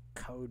 while they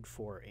code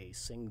for a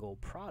single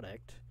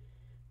product,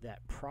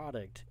 that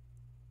product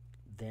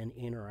then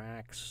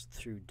interacts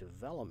through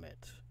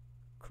development,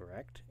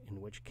 correct? In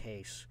which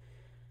case,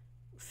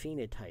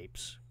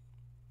 phenotypes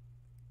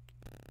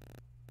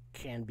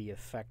can be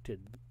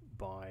affected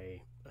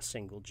by a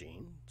single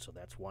gene, so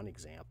that's one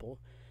example.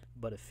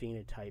 but a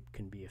phenotype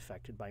can be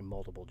affected by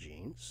multiple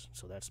genes,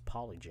 so that's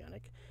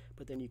polygenic.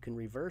 But then you can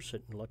reverse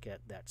it and look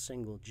at that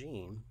single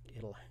gene.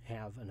 It'll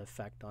have an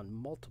effect on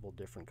multiple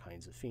different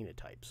kinds of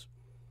phenotypes.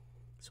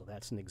 So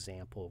that's an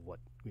example of what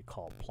we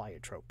call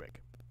pleiotropic.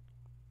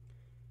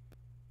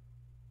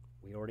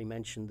 We already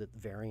mentioned that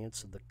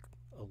variants of the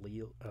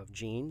allele of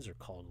genes are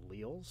called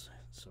alleles,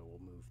 so we'll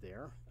move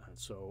there.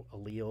 So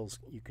alleles,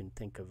 you can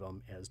think of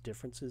them as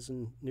differences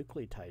in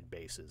nucleotide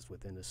bases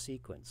within a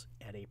sequence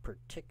at a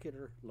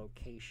particular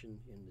location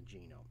in the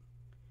genome.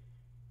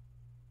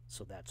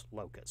 So that's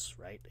locus,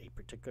 right? A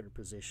particular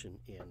position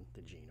in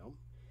the genome.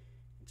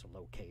 It's a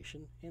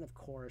location. And of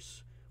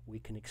course, we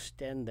can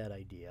extend that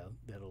idea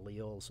that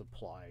alleles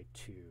apply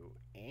to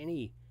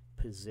any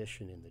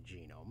position in the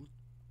genome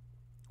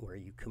where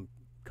you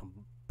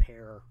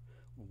compare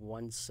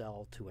one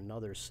cell to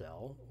another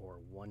cell or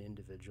one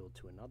individual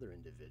to another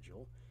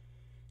individual.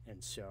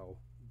 And so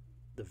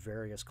the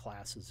various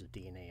classes of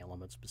DNA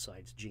elements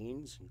besides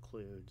genes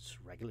includes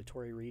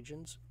regulatory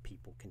regions.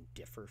 People can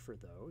differ for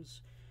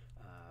those.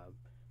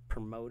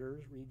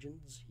 Promoter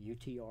regions,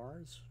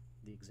 UTRs,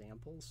 the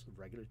examples of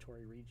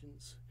regulatory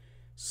regions.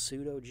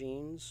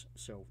 Pseudogenes,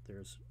 so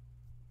there's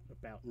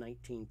about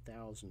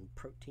 19,000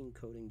 protein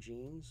coding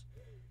genes.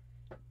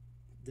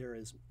 There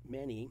is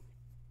many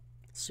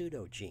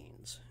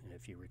pseudogenes, and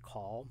if you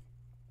recall,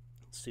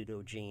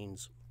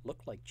 pseudogenes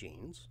look like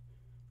genes,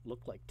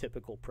 look like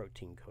typical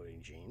protein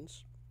coding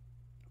genes,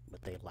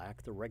 but they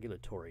lack the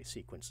regulatory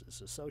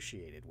sequences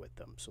associated with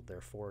them, so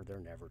therefore they're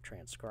never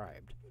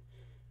transcribed.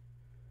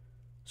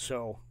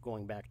 So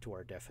going back to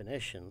our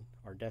definition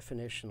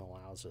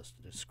allows us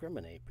to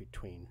discriminate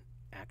between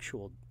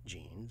actual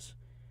genes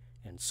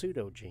and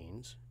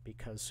pseudogenes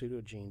because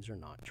pseudogenes are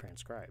not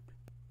transcribed.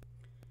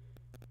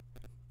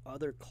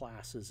 Other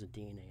classes of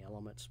DNA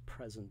elements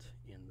present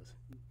in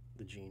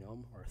the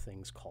genome are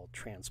things called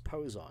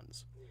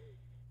transposons.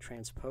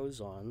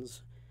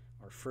 Transposons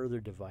are further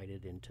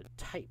divided into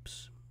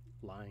types,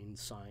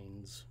 lines,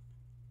 signs,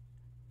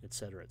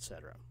 etc.,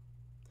 etc.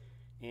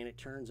 And it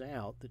turns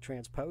out that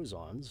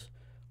transposons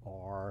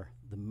are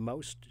the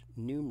most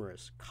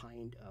numerous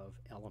kind of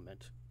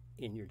element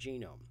in your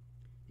genome.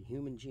 The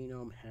human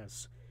genome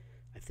has,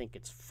 I think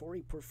it's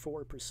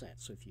 44%.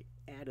 So if you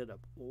added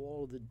up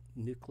all the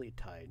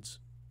nucleotides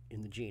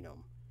in the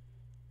genome,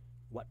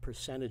 what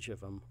percentage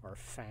of them are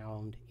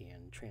found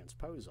in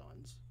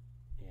transposons?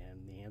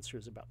 And the answer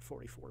is about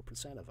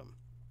 44% of them.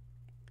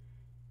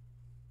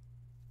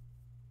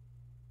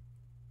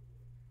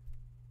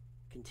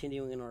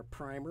 Continuing in our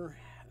primer,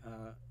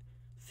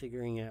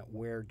 figuring out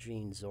where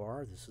genes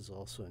are. This is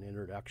also an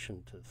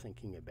introduction to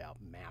thinking about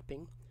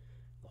mapping.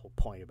 The whole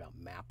point about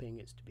mapping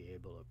is to be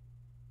able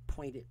to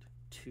point it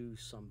to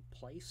some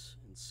place,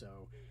 and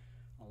so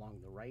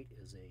along the right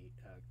is a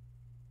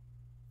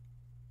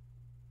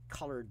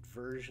colored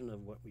version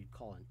of what we'd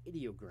call an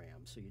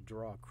ideogram. So you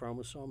draw a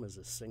chromosome as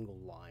a single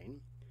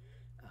line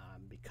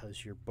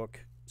because your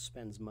book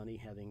spends money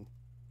having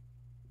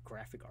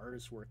graphic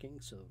artists working,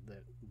 so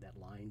that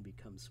line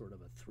becomes sort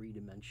of a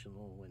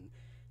three-dimensional, and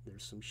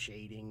there's some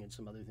shading and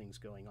some other things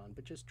going on,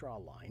 but just draw a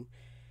line.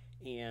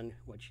 And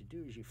what you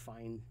do is you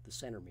find the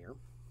centermere,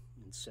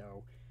 and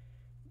so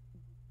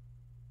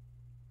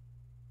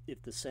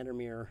if the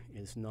centermere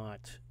is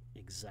not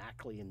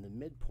exactly in the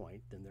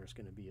midpoint, then there's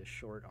going to be a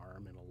short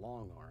arm and a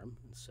long arm.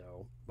 And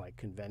so by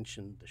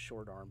convention, the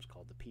short arm is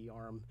called the P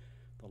arm,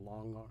 the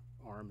long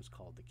arm is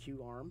called the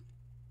Q arm.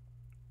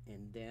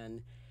 And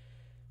then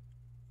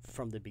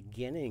from the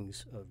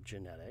beginnings of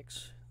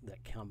genetics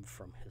that come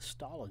from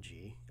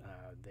histology,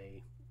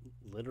 they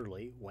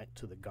literally went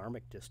to the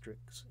garment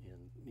districts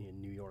in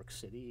New York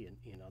City and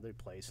in other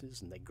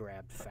places, and they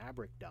grabbed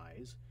fabric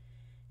dyes.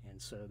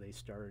 And so they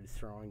started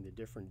throwing the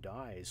different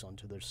dyes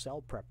onto their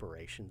cell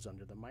preparations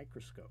under the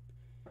microscope.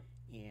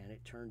 And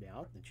it turned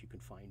out that you can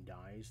find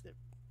dyes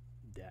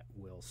that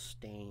will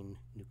stain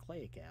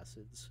nucleic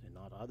acids and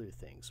not other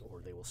things,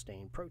 or they will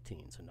stain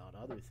proteins and not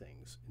other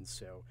things. And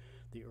so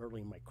the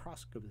early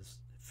microscopists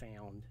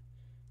found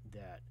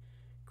that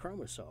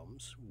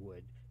chromosomes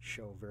would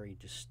show very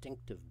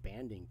distinctive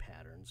banding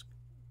patterns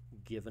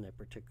given a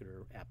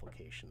particular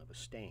application of a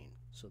stain.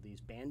 So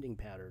these banding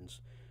patterns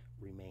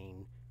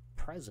remain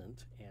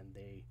present, and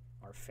they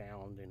are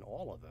found in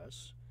all of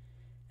us,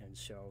 and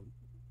so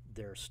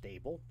they're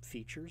stable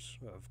features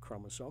of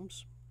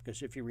chromosomes.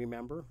 Because if you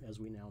remember, as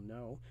we now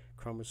know,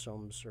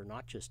 chromosomes are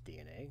not just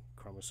DNA,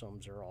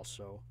 chromosomes are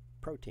also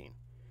protein.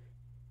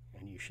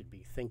 And you should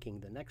be thinking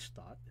the next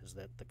thought is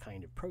that the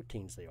kind of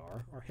proteins they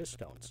are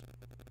histones.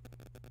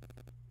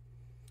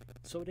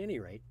 So at any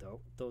rate,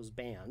 though, those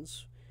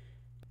bands,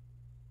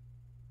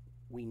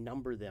 we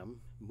number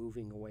them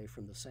moving away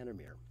from the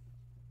centermere.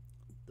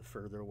 The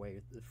further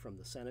away from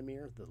the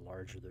centermere, the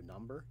larger the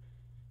number.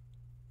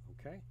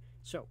 Okay?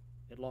 So,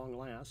 at long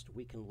last,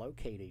 we can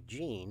locate a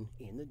gene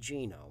in the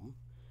genome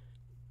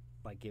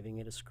by giving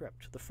it a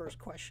script. The first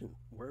question,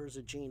 where is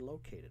a gene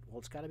located? Well,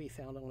 it's got to be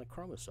found on a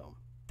chromosome.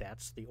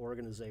 That's the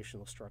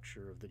organizational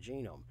structure of the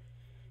genome.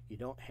 You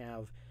don't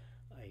have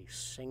a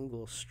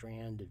single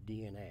strand of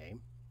DNA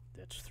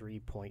that's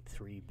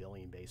 3.3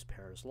 billion base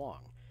pairs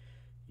long.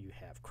 You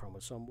have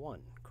chromosome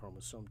 1,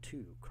 chromosome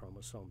 2,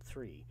 chromosome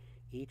 3.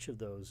 Each of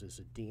those is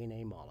a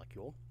DNA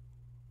molecule.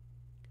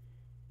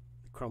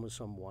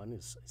 Chromosome 1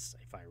 is,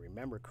 if I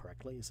remember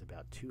correctly, is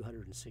about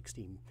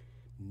 260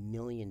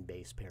 million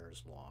base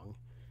pairs long,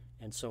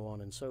 and so on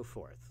and so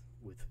forth,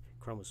 with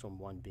chromosome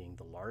 1 being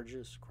the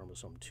largest,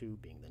 chromosome 2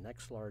 being the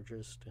next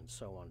largest, and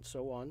so on and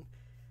so on.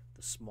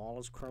 The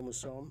smallest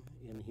chromosome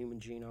in the human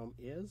genome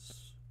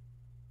is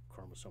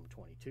chromosome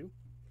 22.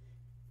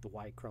 The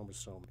Y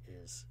chromosome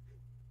is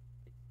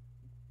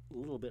a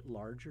little bit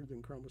larger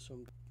than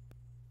chromosome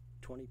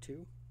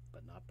 22,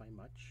 but not by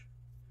much.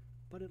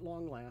 But at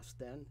long last,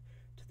 then,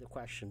 to the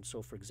question,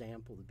 so for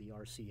example, the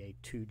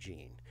BRCA2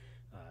 gene,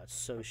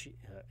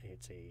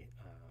 it's a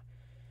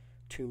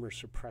tumor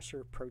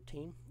suppressor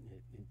protein.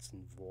 It's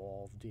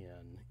involved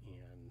in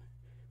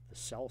the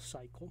cell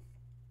cycle,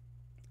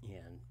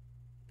 and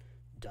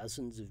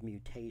dozens of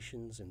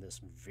mutations in this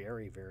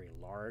very, very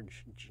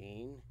large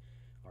gene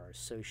are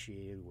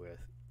associated with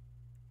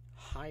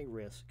high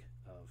risk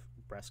of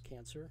breast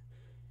cancer.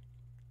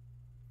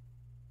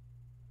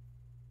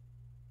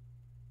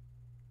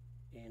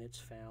 And it's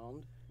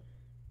found,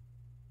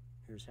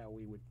 here's how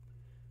we would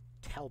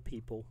tell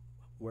people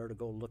where to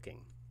go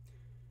looking.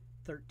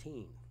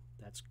 13,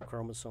 that's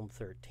chromosome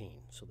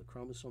 13. So the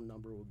chromosome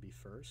number would be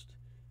first.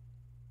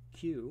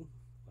 Q,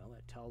 well,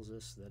 that tells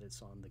us that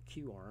it's on the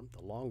Q arm,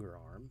 the longer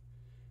arm.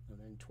 And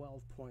then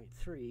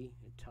 12.3,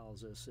 it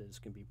tells us that it's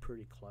going to be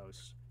pretty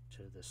close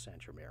to the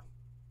centromere.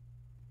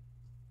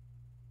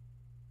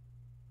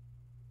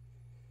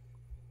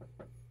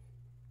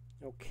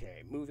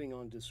 Okay, moving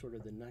on to sort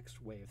of the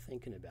next way of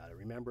thinking about it.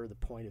 Remember, the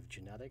point of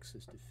genetics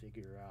is to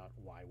figure out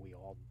why we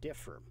all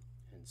differ.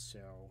 And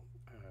so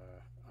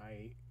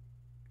I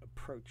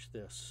approach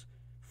this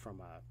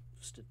from a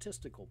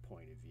statistical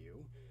point of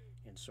view.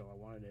 And so I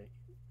wanted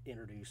to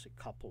introduce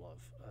a couple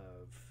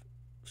of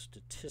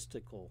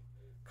statistical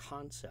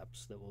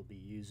concepts that we'll be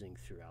using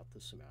throughout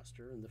the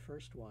semester. And the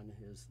first one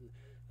is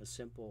a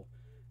simple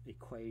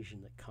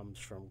equation that comes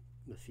from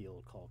the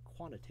field called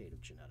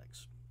quantitative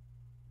genetics.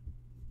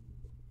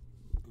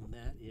 And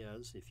that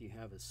is, if you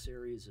have a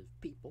series of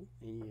people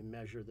and you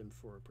measure them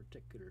for a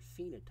particular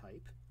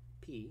phenotype,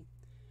 P,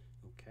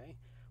 okay,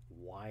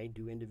 why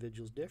do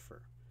individuals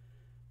differ?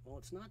 Well,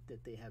 it's not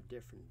that they have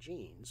different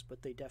genes,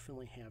 but they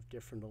definitely have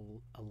different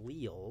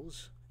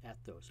alleles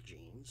at those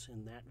genes,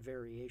 and that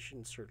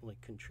variation certainly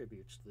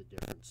contributes to the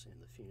difference in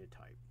the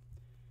phenotype.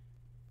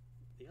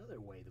 The other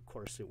way, of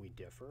course, that we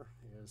differ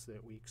is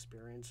that we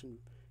experience and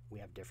we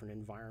have different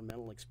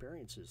environmental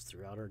experiences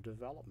throughout our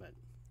development.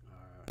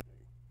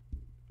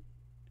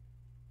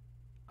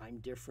 I'm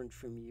different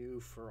from you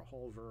for a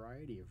whole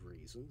variety of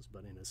reasons,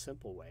 but in a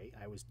simple way,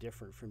 I was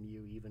different from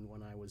you even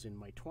when I was in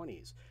my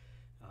 20s.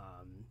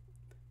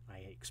 I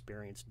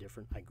experienced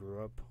different. I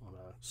grew up on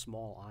a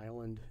small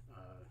island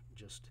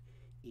just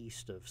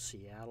east of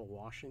Seattle,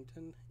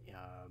 Washington.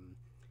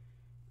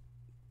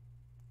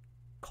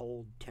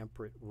 Cold,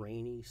 temperate,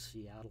 rainy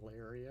Seattle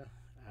area.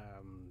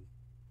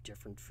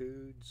 Different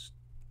foods,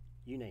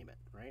 you name it,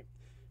 right?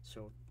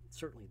 So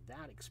certainly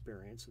that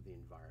experience of the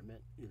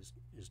environment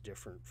is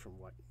different from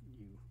what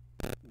you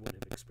would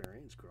have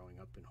experienced growing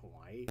up in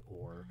Hawaii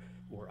or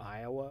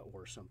Iowa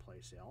or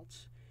someplace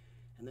else.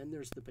 And then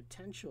there's the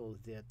potential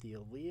that the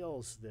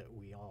alleles that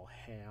we all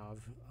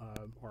have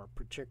are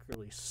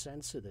particularly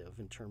sensitive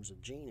in terms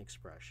of gene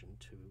expression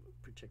to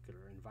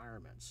particular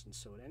environments. And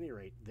so at any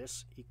rate,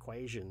 this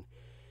equation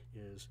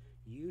is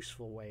a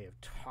useful way of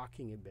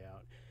talking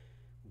about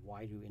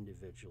why do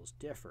individuals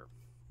differ.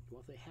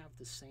 Well, if they have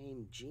the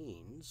same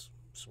genes,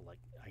 so like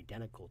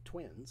identical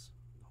twins,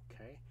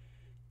 okay,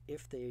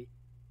 if they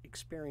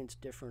experience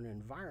different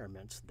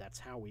environments, that's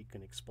how we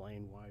can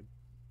explain why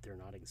they're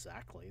not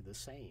exactly the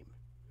same.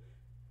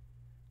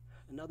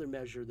 Another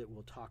measure that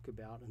we'll talk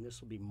about, and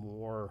this will be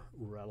more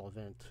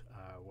relevant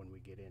when we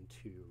get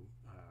into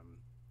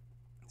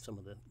some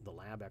of the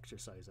lab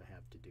exercise I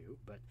have to do,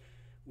 but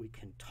we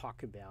can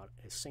talk about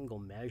a single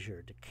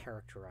measure to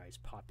characterize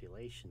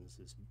populations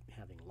as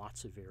having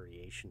lots of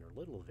variation or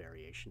little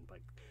variation by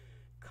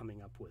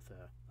coming up with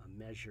a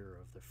measure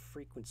of the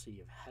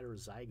frequency of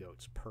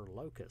heterozygotes per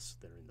locus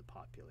that are in the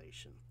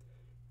population.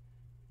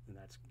 And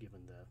that's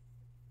given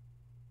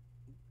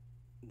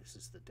this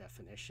is the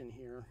definition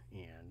here,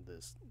 and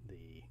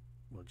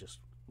we'll just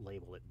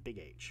label it big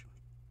H.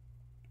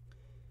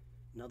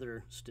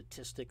 Another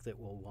statistic that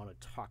we'll want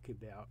to talk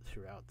about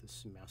throughout the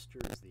semester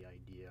is the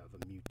idea of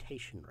a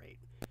mutation rate.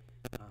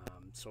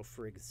 So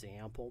for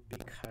example,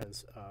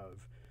 because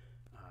of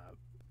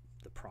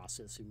the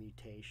process of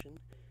mutation,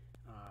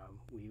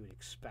 we would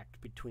expect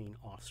between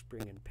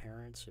offspring and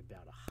parents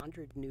about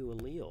 100 new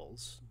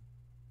alleles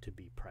to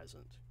be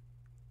present.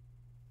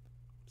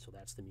 So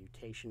that's the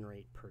mutation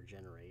rate per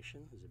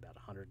generation, is about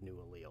 100 new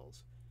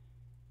alleles.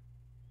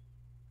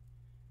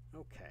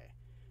 Okay.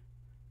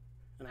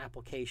 An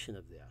application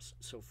of this.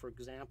 So for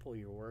example,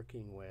 you're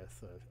working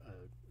with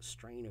a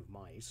strain of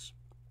mice,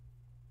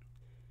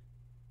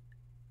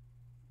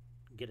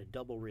 get a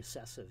double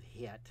recessive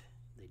hit.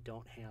 They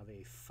don't have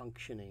a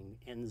functioning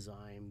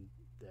enzyme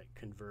that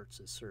converts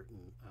a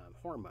certain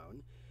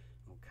hormone,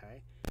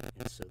 okay?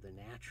 And so the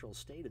natural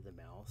state of the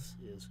mouse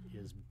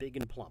is big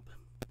and plump.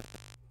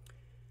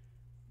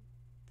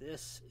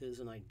 This is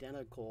an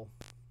identical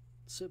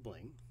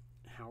sibling,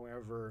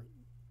 however,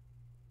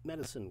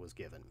 medicine was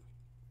given.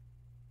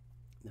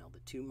 Now the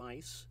two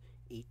mice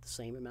eat the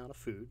same amount of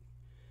food,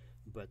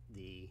 but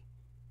the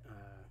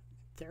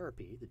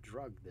therapy, the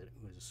drug that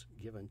was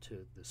given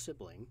to the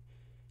sibling,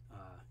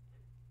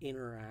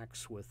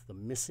 interacts with the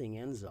missing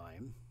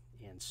enzyme,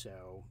 and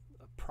so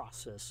a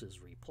process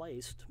is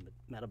replaced,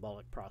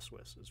 metabolic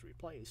process is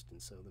replaced,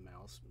 and so the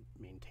mouse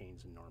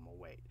maintains a normal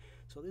weight.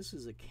 So this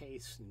is a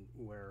case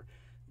where,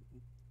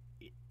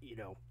 you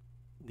know,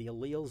 the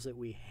alleles that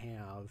we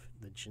have,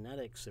 the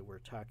genetics that we're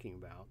talking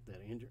about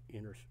that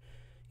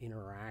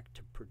interact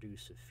to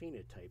produce a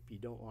phenotype, you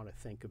don't want to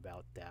think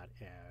about that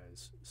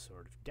as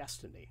sort of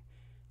destiny.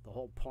 The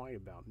whole point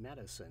about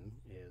medicine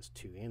is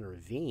to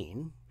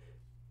intervene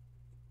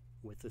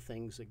with the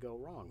things that go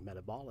wrong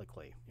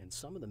metabolically. And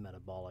some of the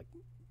metabolic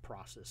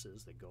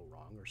processes that go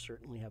wrong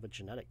certainly have a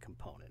genetic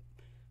component,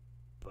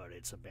 but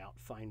it's about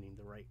finding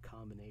the right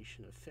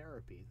combination of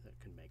therapy that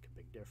can make a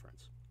big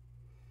difference.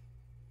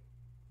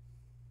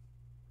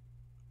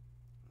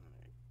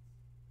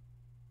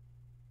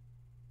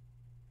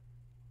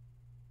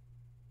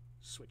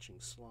 Switching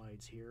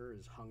slides here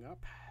is hung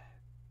up.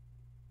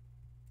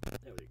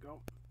 There we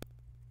go.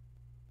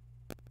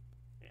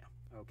 Yeah,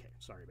 okay,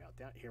 sorry about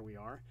that. Here we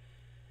are.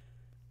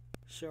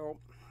 So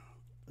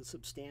a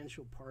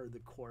substantial part of the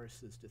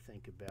course is to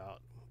think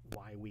about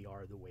why we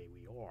are the way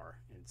we are.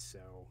 And so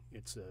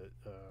it's a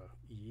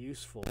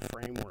useful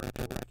framework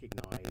to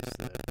recognize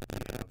that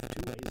you have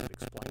two ways of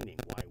explaining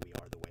why we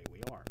are the way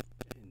we are.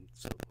 And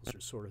so those are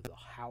sort of the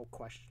how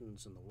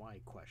questions and the why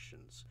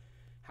questions.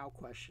 How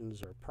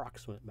questions are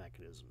approximate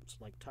mechanisms,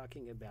 like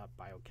talking about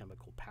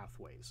biochemical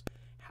pathways,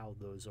 how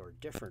those are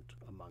different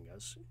among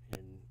us,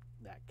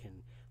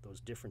 and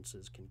those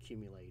differences can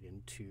accumulate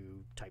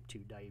into type 2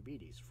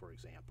 diabetes, for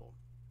example.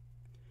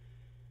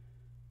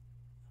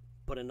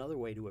 But another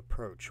way to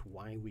approach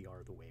why we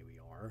are the way we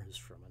are is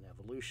from an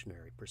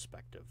evolutionary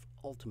perspective,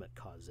 ultimate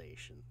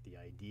causation, the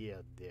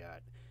idea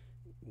that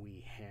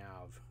we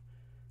have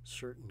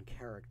certain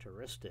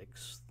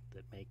characteristics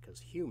that make us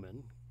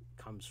human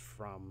comes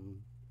from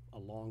a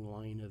long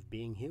line of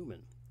being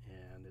human,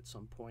 and at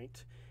some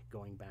point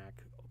going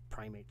back,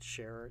 primates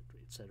share it,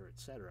 etc.,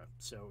 etc.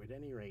 So at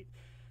any rate,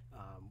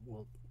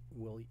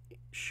 we'll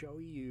show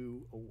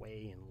you a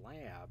way in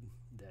lab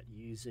that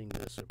using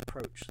this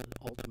approach, the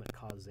ultimate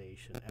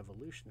causation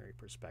evolutionary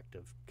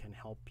perspective, can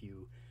help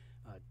you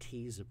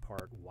tease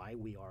apart why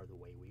we are the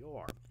way we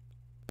are.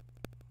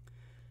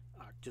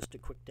 Just a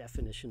quick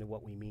definition of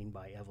what we mean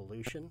by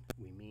evolution.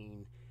 We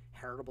mean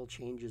heritable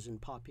changes in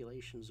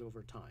populations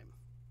over time.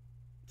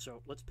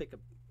 So let's pick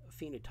a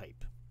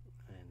phenotype,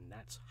 and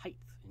that's height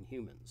in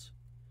humans.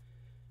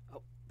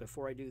 Oh,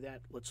 before I do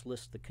that, let's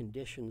list the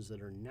conditions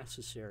that are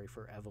necessary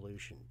for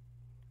evolution.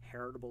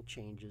 Heritable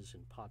changes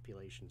in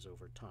populations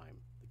over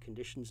time. The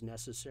conditions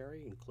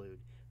necessary include,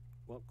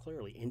 well,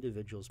 clearly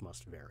individuals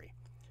must vary.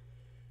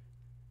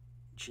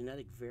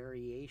 Genetic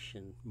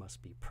variation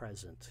must be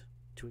present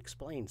to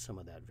explain some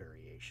of that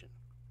variation.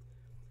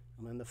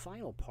 And then the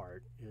final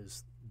part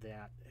is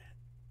that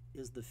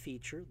is the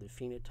feature, the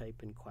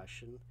phenotype in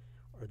question,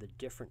 or the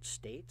different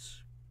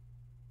states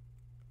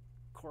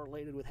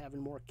correlated with having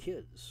more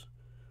kids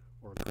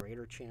or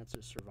greater chance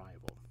of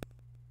survival.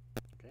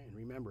 Okay, and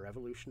remember,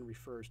 evolution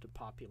refers to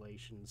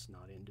populations,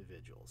 not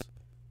individuals.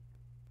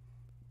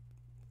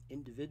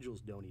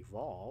 Individuals don't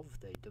evolve,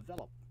 they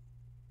develop.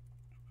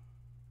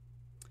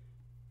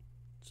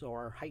 So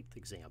our height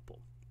example.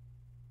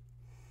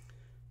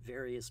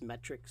 Various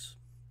metrics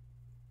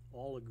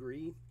all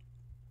agree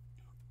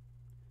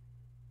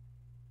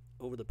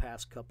over the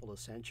past couple of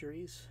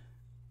centuries,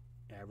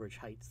 average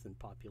heights in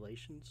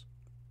populations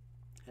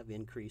have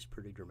increased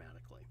pretty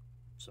dramatically.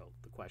 So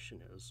the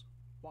question is,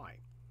 why?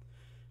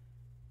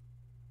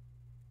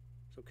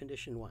 So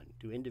condition one,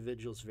 do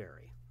individuals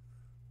vary?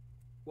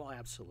 Well,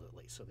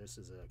 absolutely. So this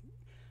is a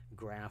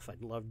graph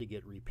I'd love to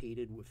get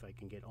repeated if I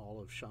can get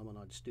all of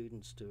Chaminade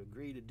students to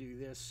agree to do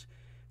this,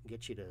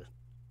 get you to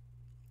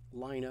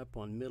line up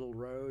on Middle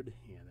Road,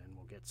 and then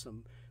we'll get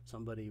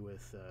somebody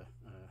with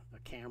a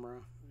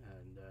camera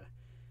and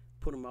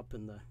put them up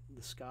in the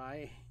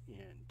sky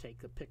and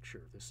take a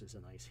picture. This is a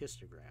nice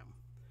histogram.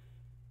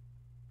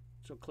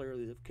 So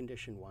clearly the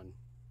condition one,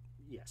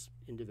 yes,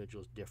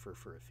 individuals differ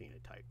for a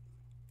phenotype.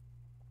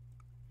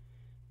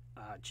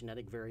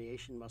 Genetic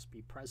variation must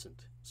be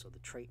present, so the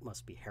trait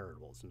must be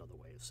heritable is another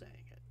way of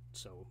saying it.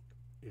 So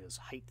is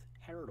height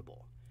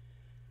heritable?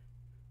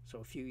 So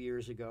a few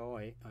years ago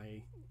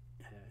I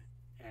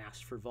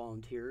asked for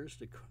volunteers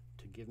to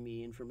give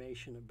me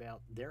information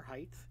about their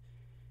height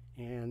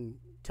and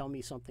tell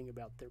me something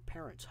about their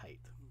parents' height.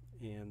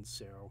 And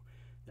so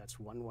that's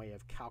one way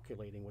of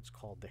calculating what's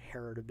called the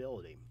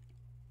heritability.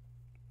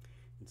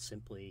 And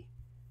simply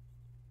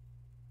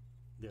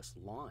this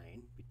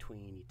line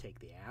between, you take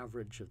the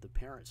average of the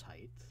parent's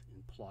height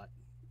and plot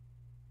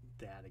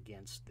that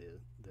against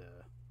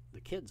the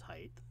kid's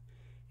height,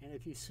 and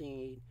if you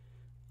see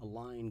a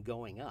line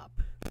going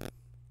up,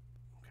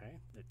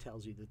 okay, that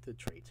tells you that the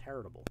trait's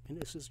heritable.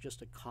 And this is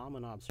just a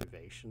common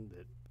observation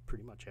that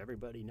pretty much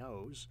everybody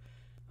knows.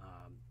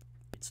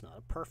 It's not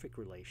a perfect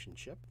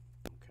relationship,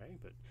 okay,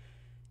 but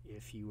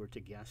if you were to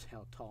guess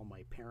how tall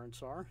my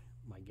parents are,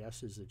 my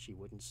guess is that you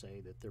wouldn't say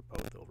that they're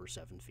both over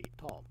 7 feet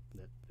tall,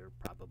 that they're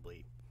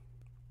probably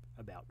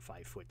about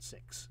 5'6"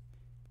 if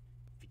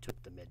you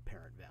took the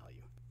mid-parent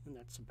value, and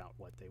that's about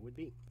what they would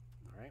be.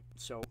 All right,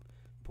 so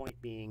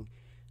point being,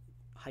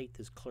 height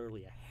is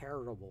clearly a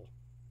heritable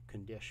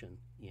condition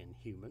in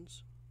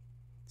humans,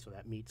 so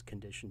that meets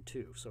condition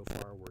 2. So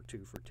far we're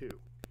 2 for 2,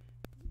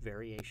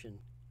 variation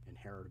and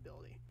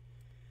heritability.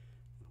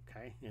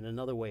 Okay, and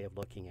another way of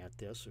looking at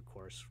this, of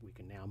course, we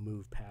can now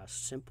move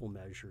past simple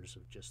measures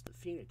of just the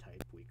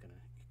phenotype. We can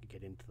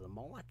get into the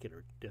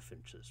molecular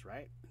differences,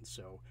 right? And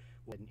so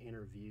we can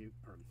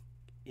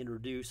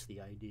introduce the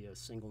idea of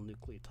single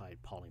nucleotide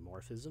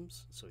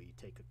polymorphisms. So you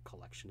take a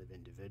collection of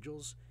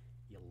individuals,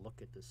 you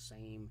look at the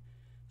same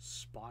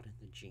spot in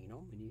the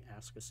genome, and you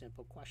ask a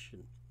simple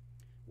question: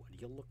 what do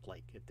you look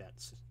like at that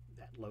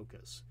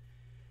locus?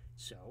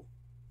 So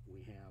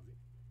we have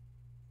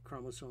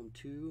chromosome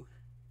 2.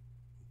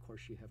 Of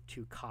course, you have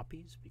 2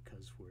 copies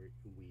because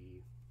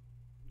we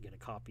get a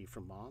copy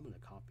from mom and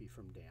a copy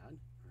from dad.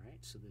 All right,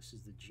 so this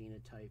is the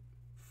genotype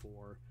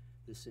for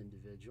this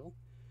individual.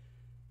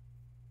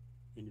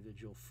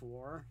 Individual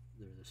 4,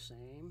 they're the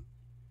same.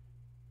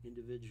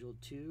 Individual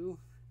 2,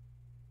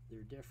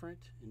 they're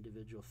different.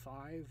 Individual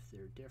 5,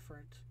 they're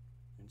different,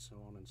 and so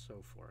on and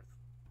so forth.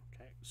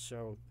 Okay,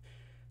 so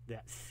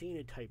that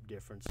phenotype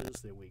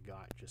differences that we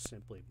got just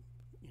simply,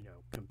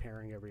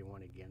 comparing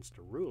everyone against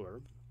a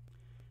ruler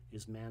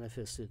is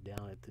manifested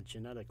down at the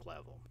genetic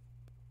level.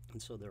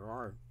 And so there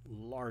are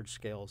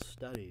large-scale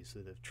studies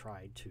that have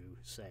tried to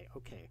say,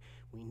 okay,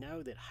 we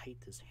know that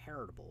height is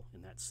heritable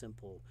in that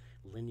simple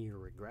linear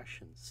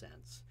regression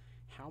sense.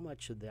 How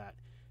much of that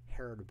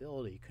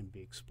heritability can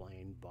be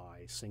explained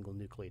by single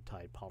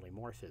nucleotide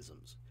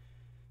polymorphisms?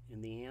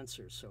 And the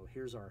answer, so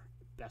here's our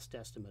best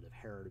estimate of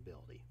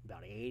heritability.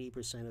 About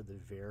 80% of the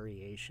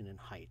variation in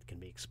height can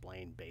be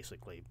explained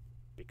basically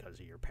because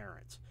of your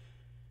parents.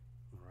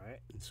 All right,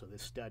 and so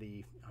this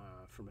study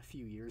from a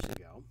few years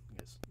ago, I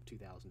guess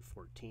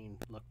 2014,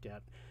 looked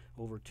at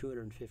over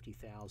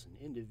 250,000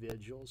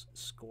 individuals,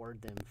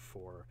 scored them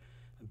for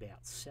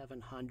about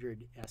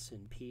 700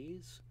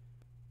 SNPs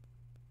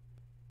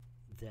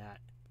that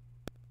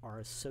are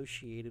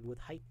associated with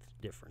height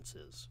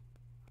differences.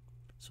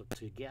 So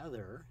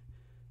together,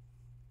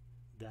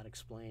 that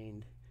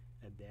explained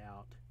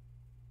about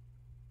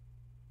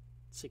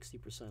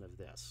 60% of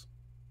this.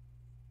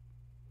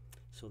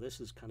 So this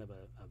is kind of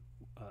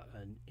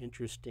an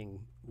interesting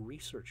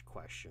research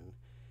question.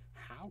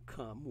 How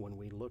come when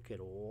we look at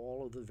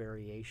all of the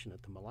variation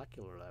at the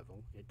molecular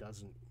level, it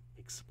doesn't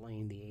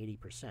explain the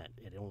 80%?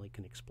 It only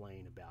can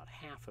explain about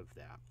half of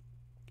that.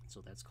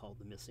 So that's called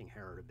the missing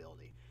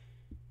heritability.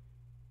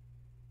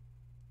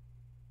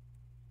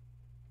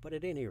 But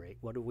at any rate,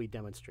 what have we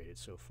demonstrated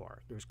so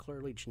far? There's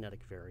clearly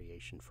genetic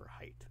variation for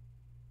height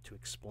to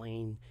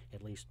explain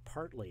at least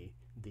partly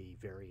the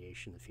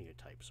variation of the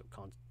phenotype. So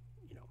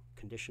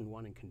condition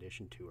 1 and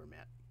condition 2 are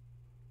met.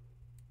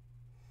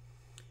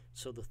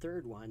 So the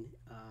third one,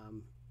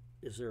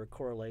 is there a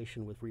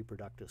correlation with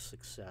reproductive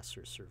success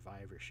or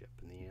survivorship?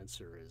 And the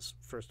answer is,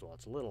 first of all,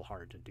 it's a little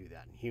hard to do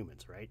that in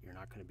humans, right? You're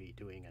not going to be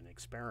doing an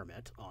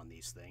experiment on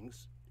these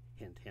things,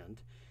 hint,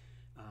 hint.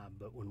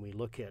 But when we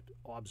look at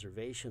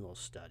observational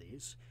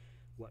studies,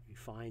 what we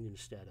find,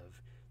 instead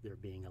of there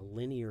being a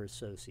linear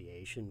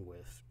association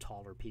with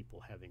taller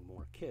people having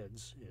more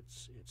kids,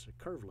 it's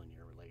a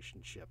curvilinear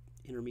relationship,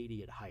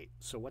 intermediate height.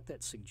 So what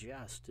that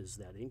suggests is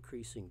that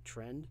increasing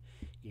trend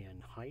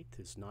in height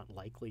is not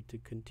likely to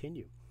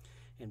continue.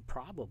 And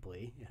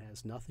probably it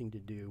has nothing to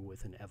do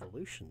with an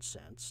evolution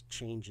sense,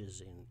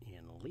 changes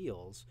in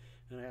alleles,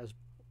 and it has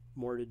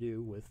more to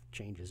do with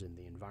changes in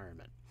the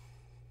environment.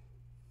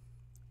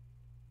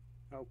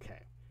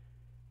 Okay.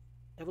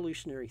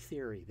 Evolutionary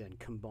theory then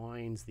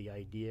combines the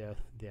idea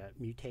that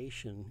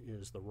mutation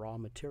is the raw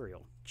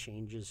material.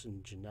 Changes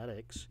in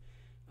genetics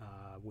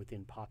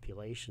within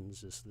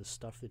populations is the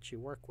stuff that you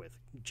work with,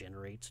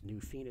 generates new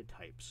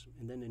phenotypes.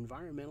 And then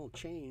environmental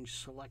change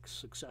selects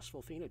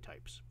successful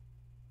phenotypes,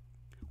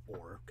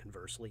 or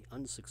conversely,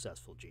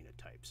 unsuccessful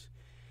genotypes.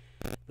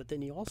 But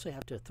then you also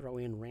have to throw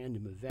in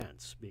random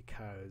events,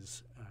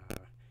 because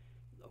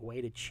a way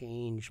to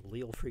change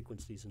allele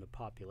frequencies in a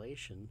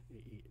population,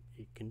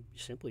 it can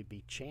simply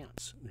be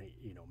chance.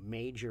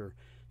 Major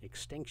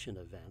extinction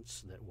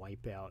events that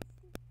wipe out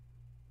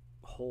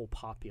whole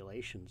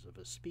populations of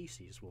a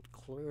species will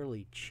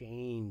clearly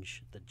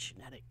change the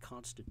genetic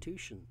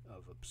constitution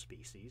of a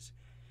species.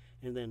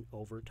 And then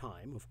over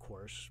time, of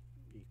course,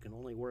 you can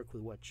only work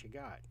with what you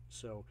got.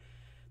 So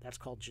that's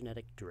called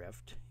genetic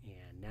drift,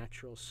 and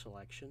natural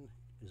selection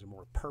is a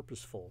more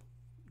purposeful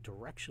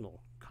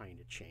directional kind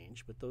of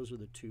change, but those are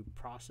the two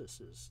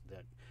processes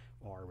that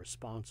are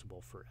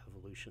responsible for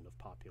evolution of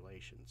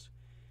populations.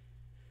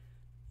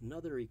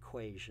 Another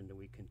equation that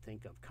we can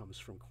think of comes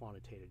from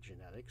quantitative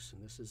genetics,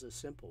 and this is a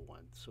simple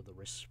one. So the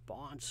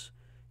response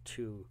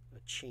to a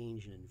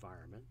change in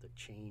environment, the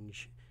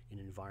change in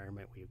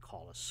environment we would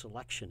call a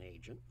selection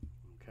agent,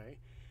 okay,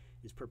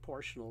 is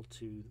proportional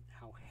to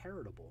how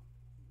heritable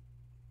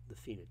the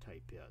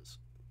phenotype is.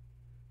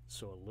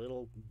 So a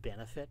little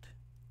benefit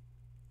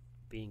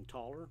being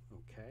taller,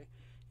 okay,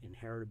 in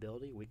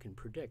heritability, we can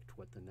predict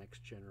what the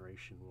next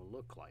generation will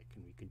look like,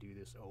 and we can do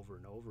this over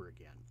and over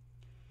again.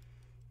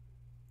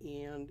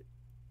 And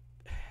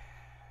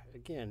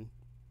again,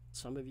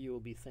 some of you will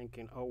be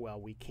thinking, oh, well,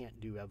 we can't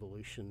do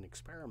evolution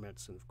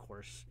experiments, and of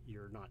course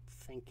you're not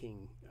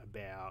thinking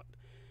about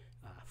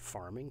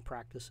farming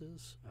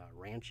practices,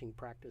 ranching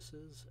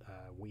practices.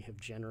 We have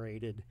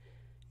generated,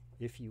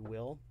 if you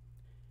will,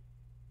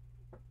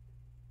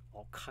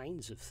 all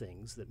kinds of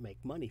things that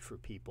make money for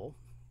people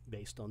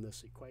based on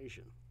this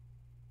equation.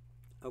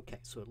 Okay,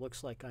 so it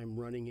looks like I'm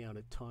running out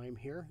of time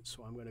here,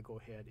 so I'm going to go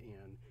ahead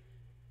and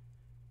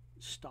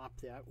stop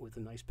that with a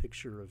nice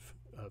picture of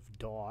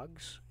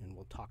dogs, and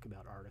we'll talk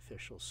about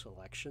artificial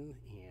selection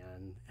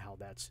and how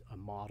that's a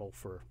model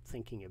for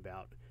thinking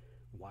about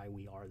why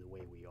we are the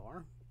way we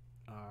are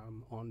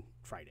on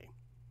Friday.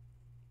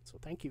 So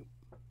thank you.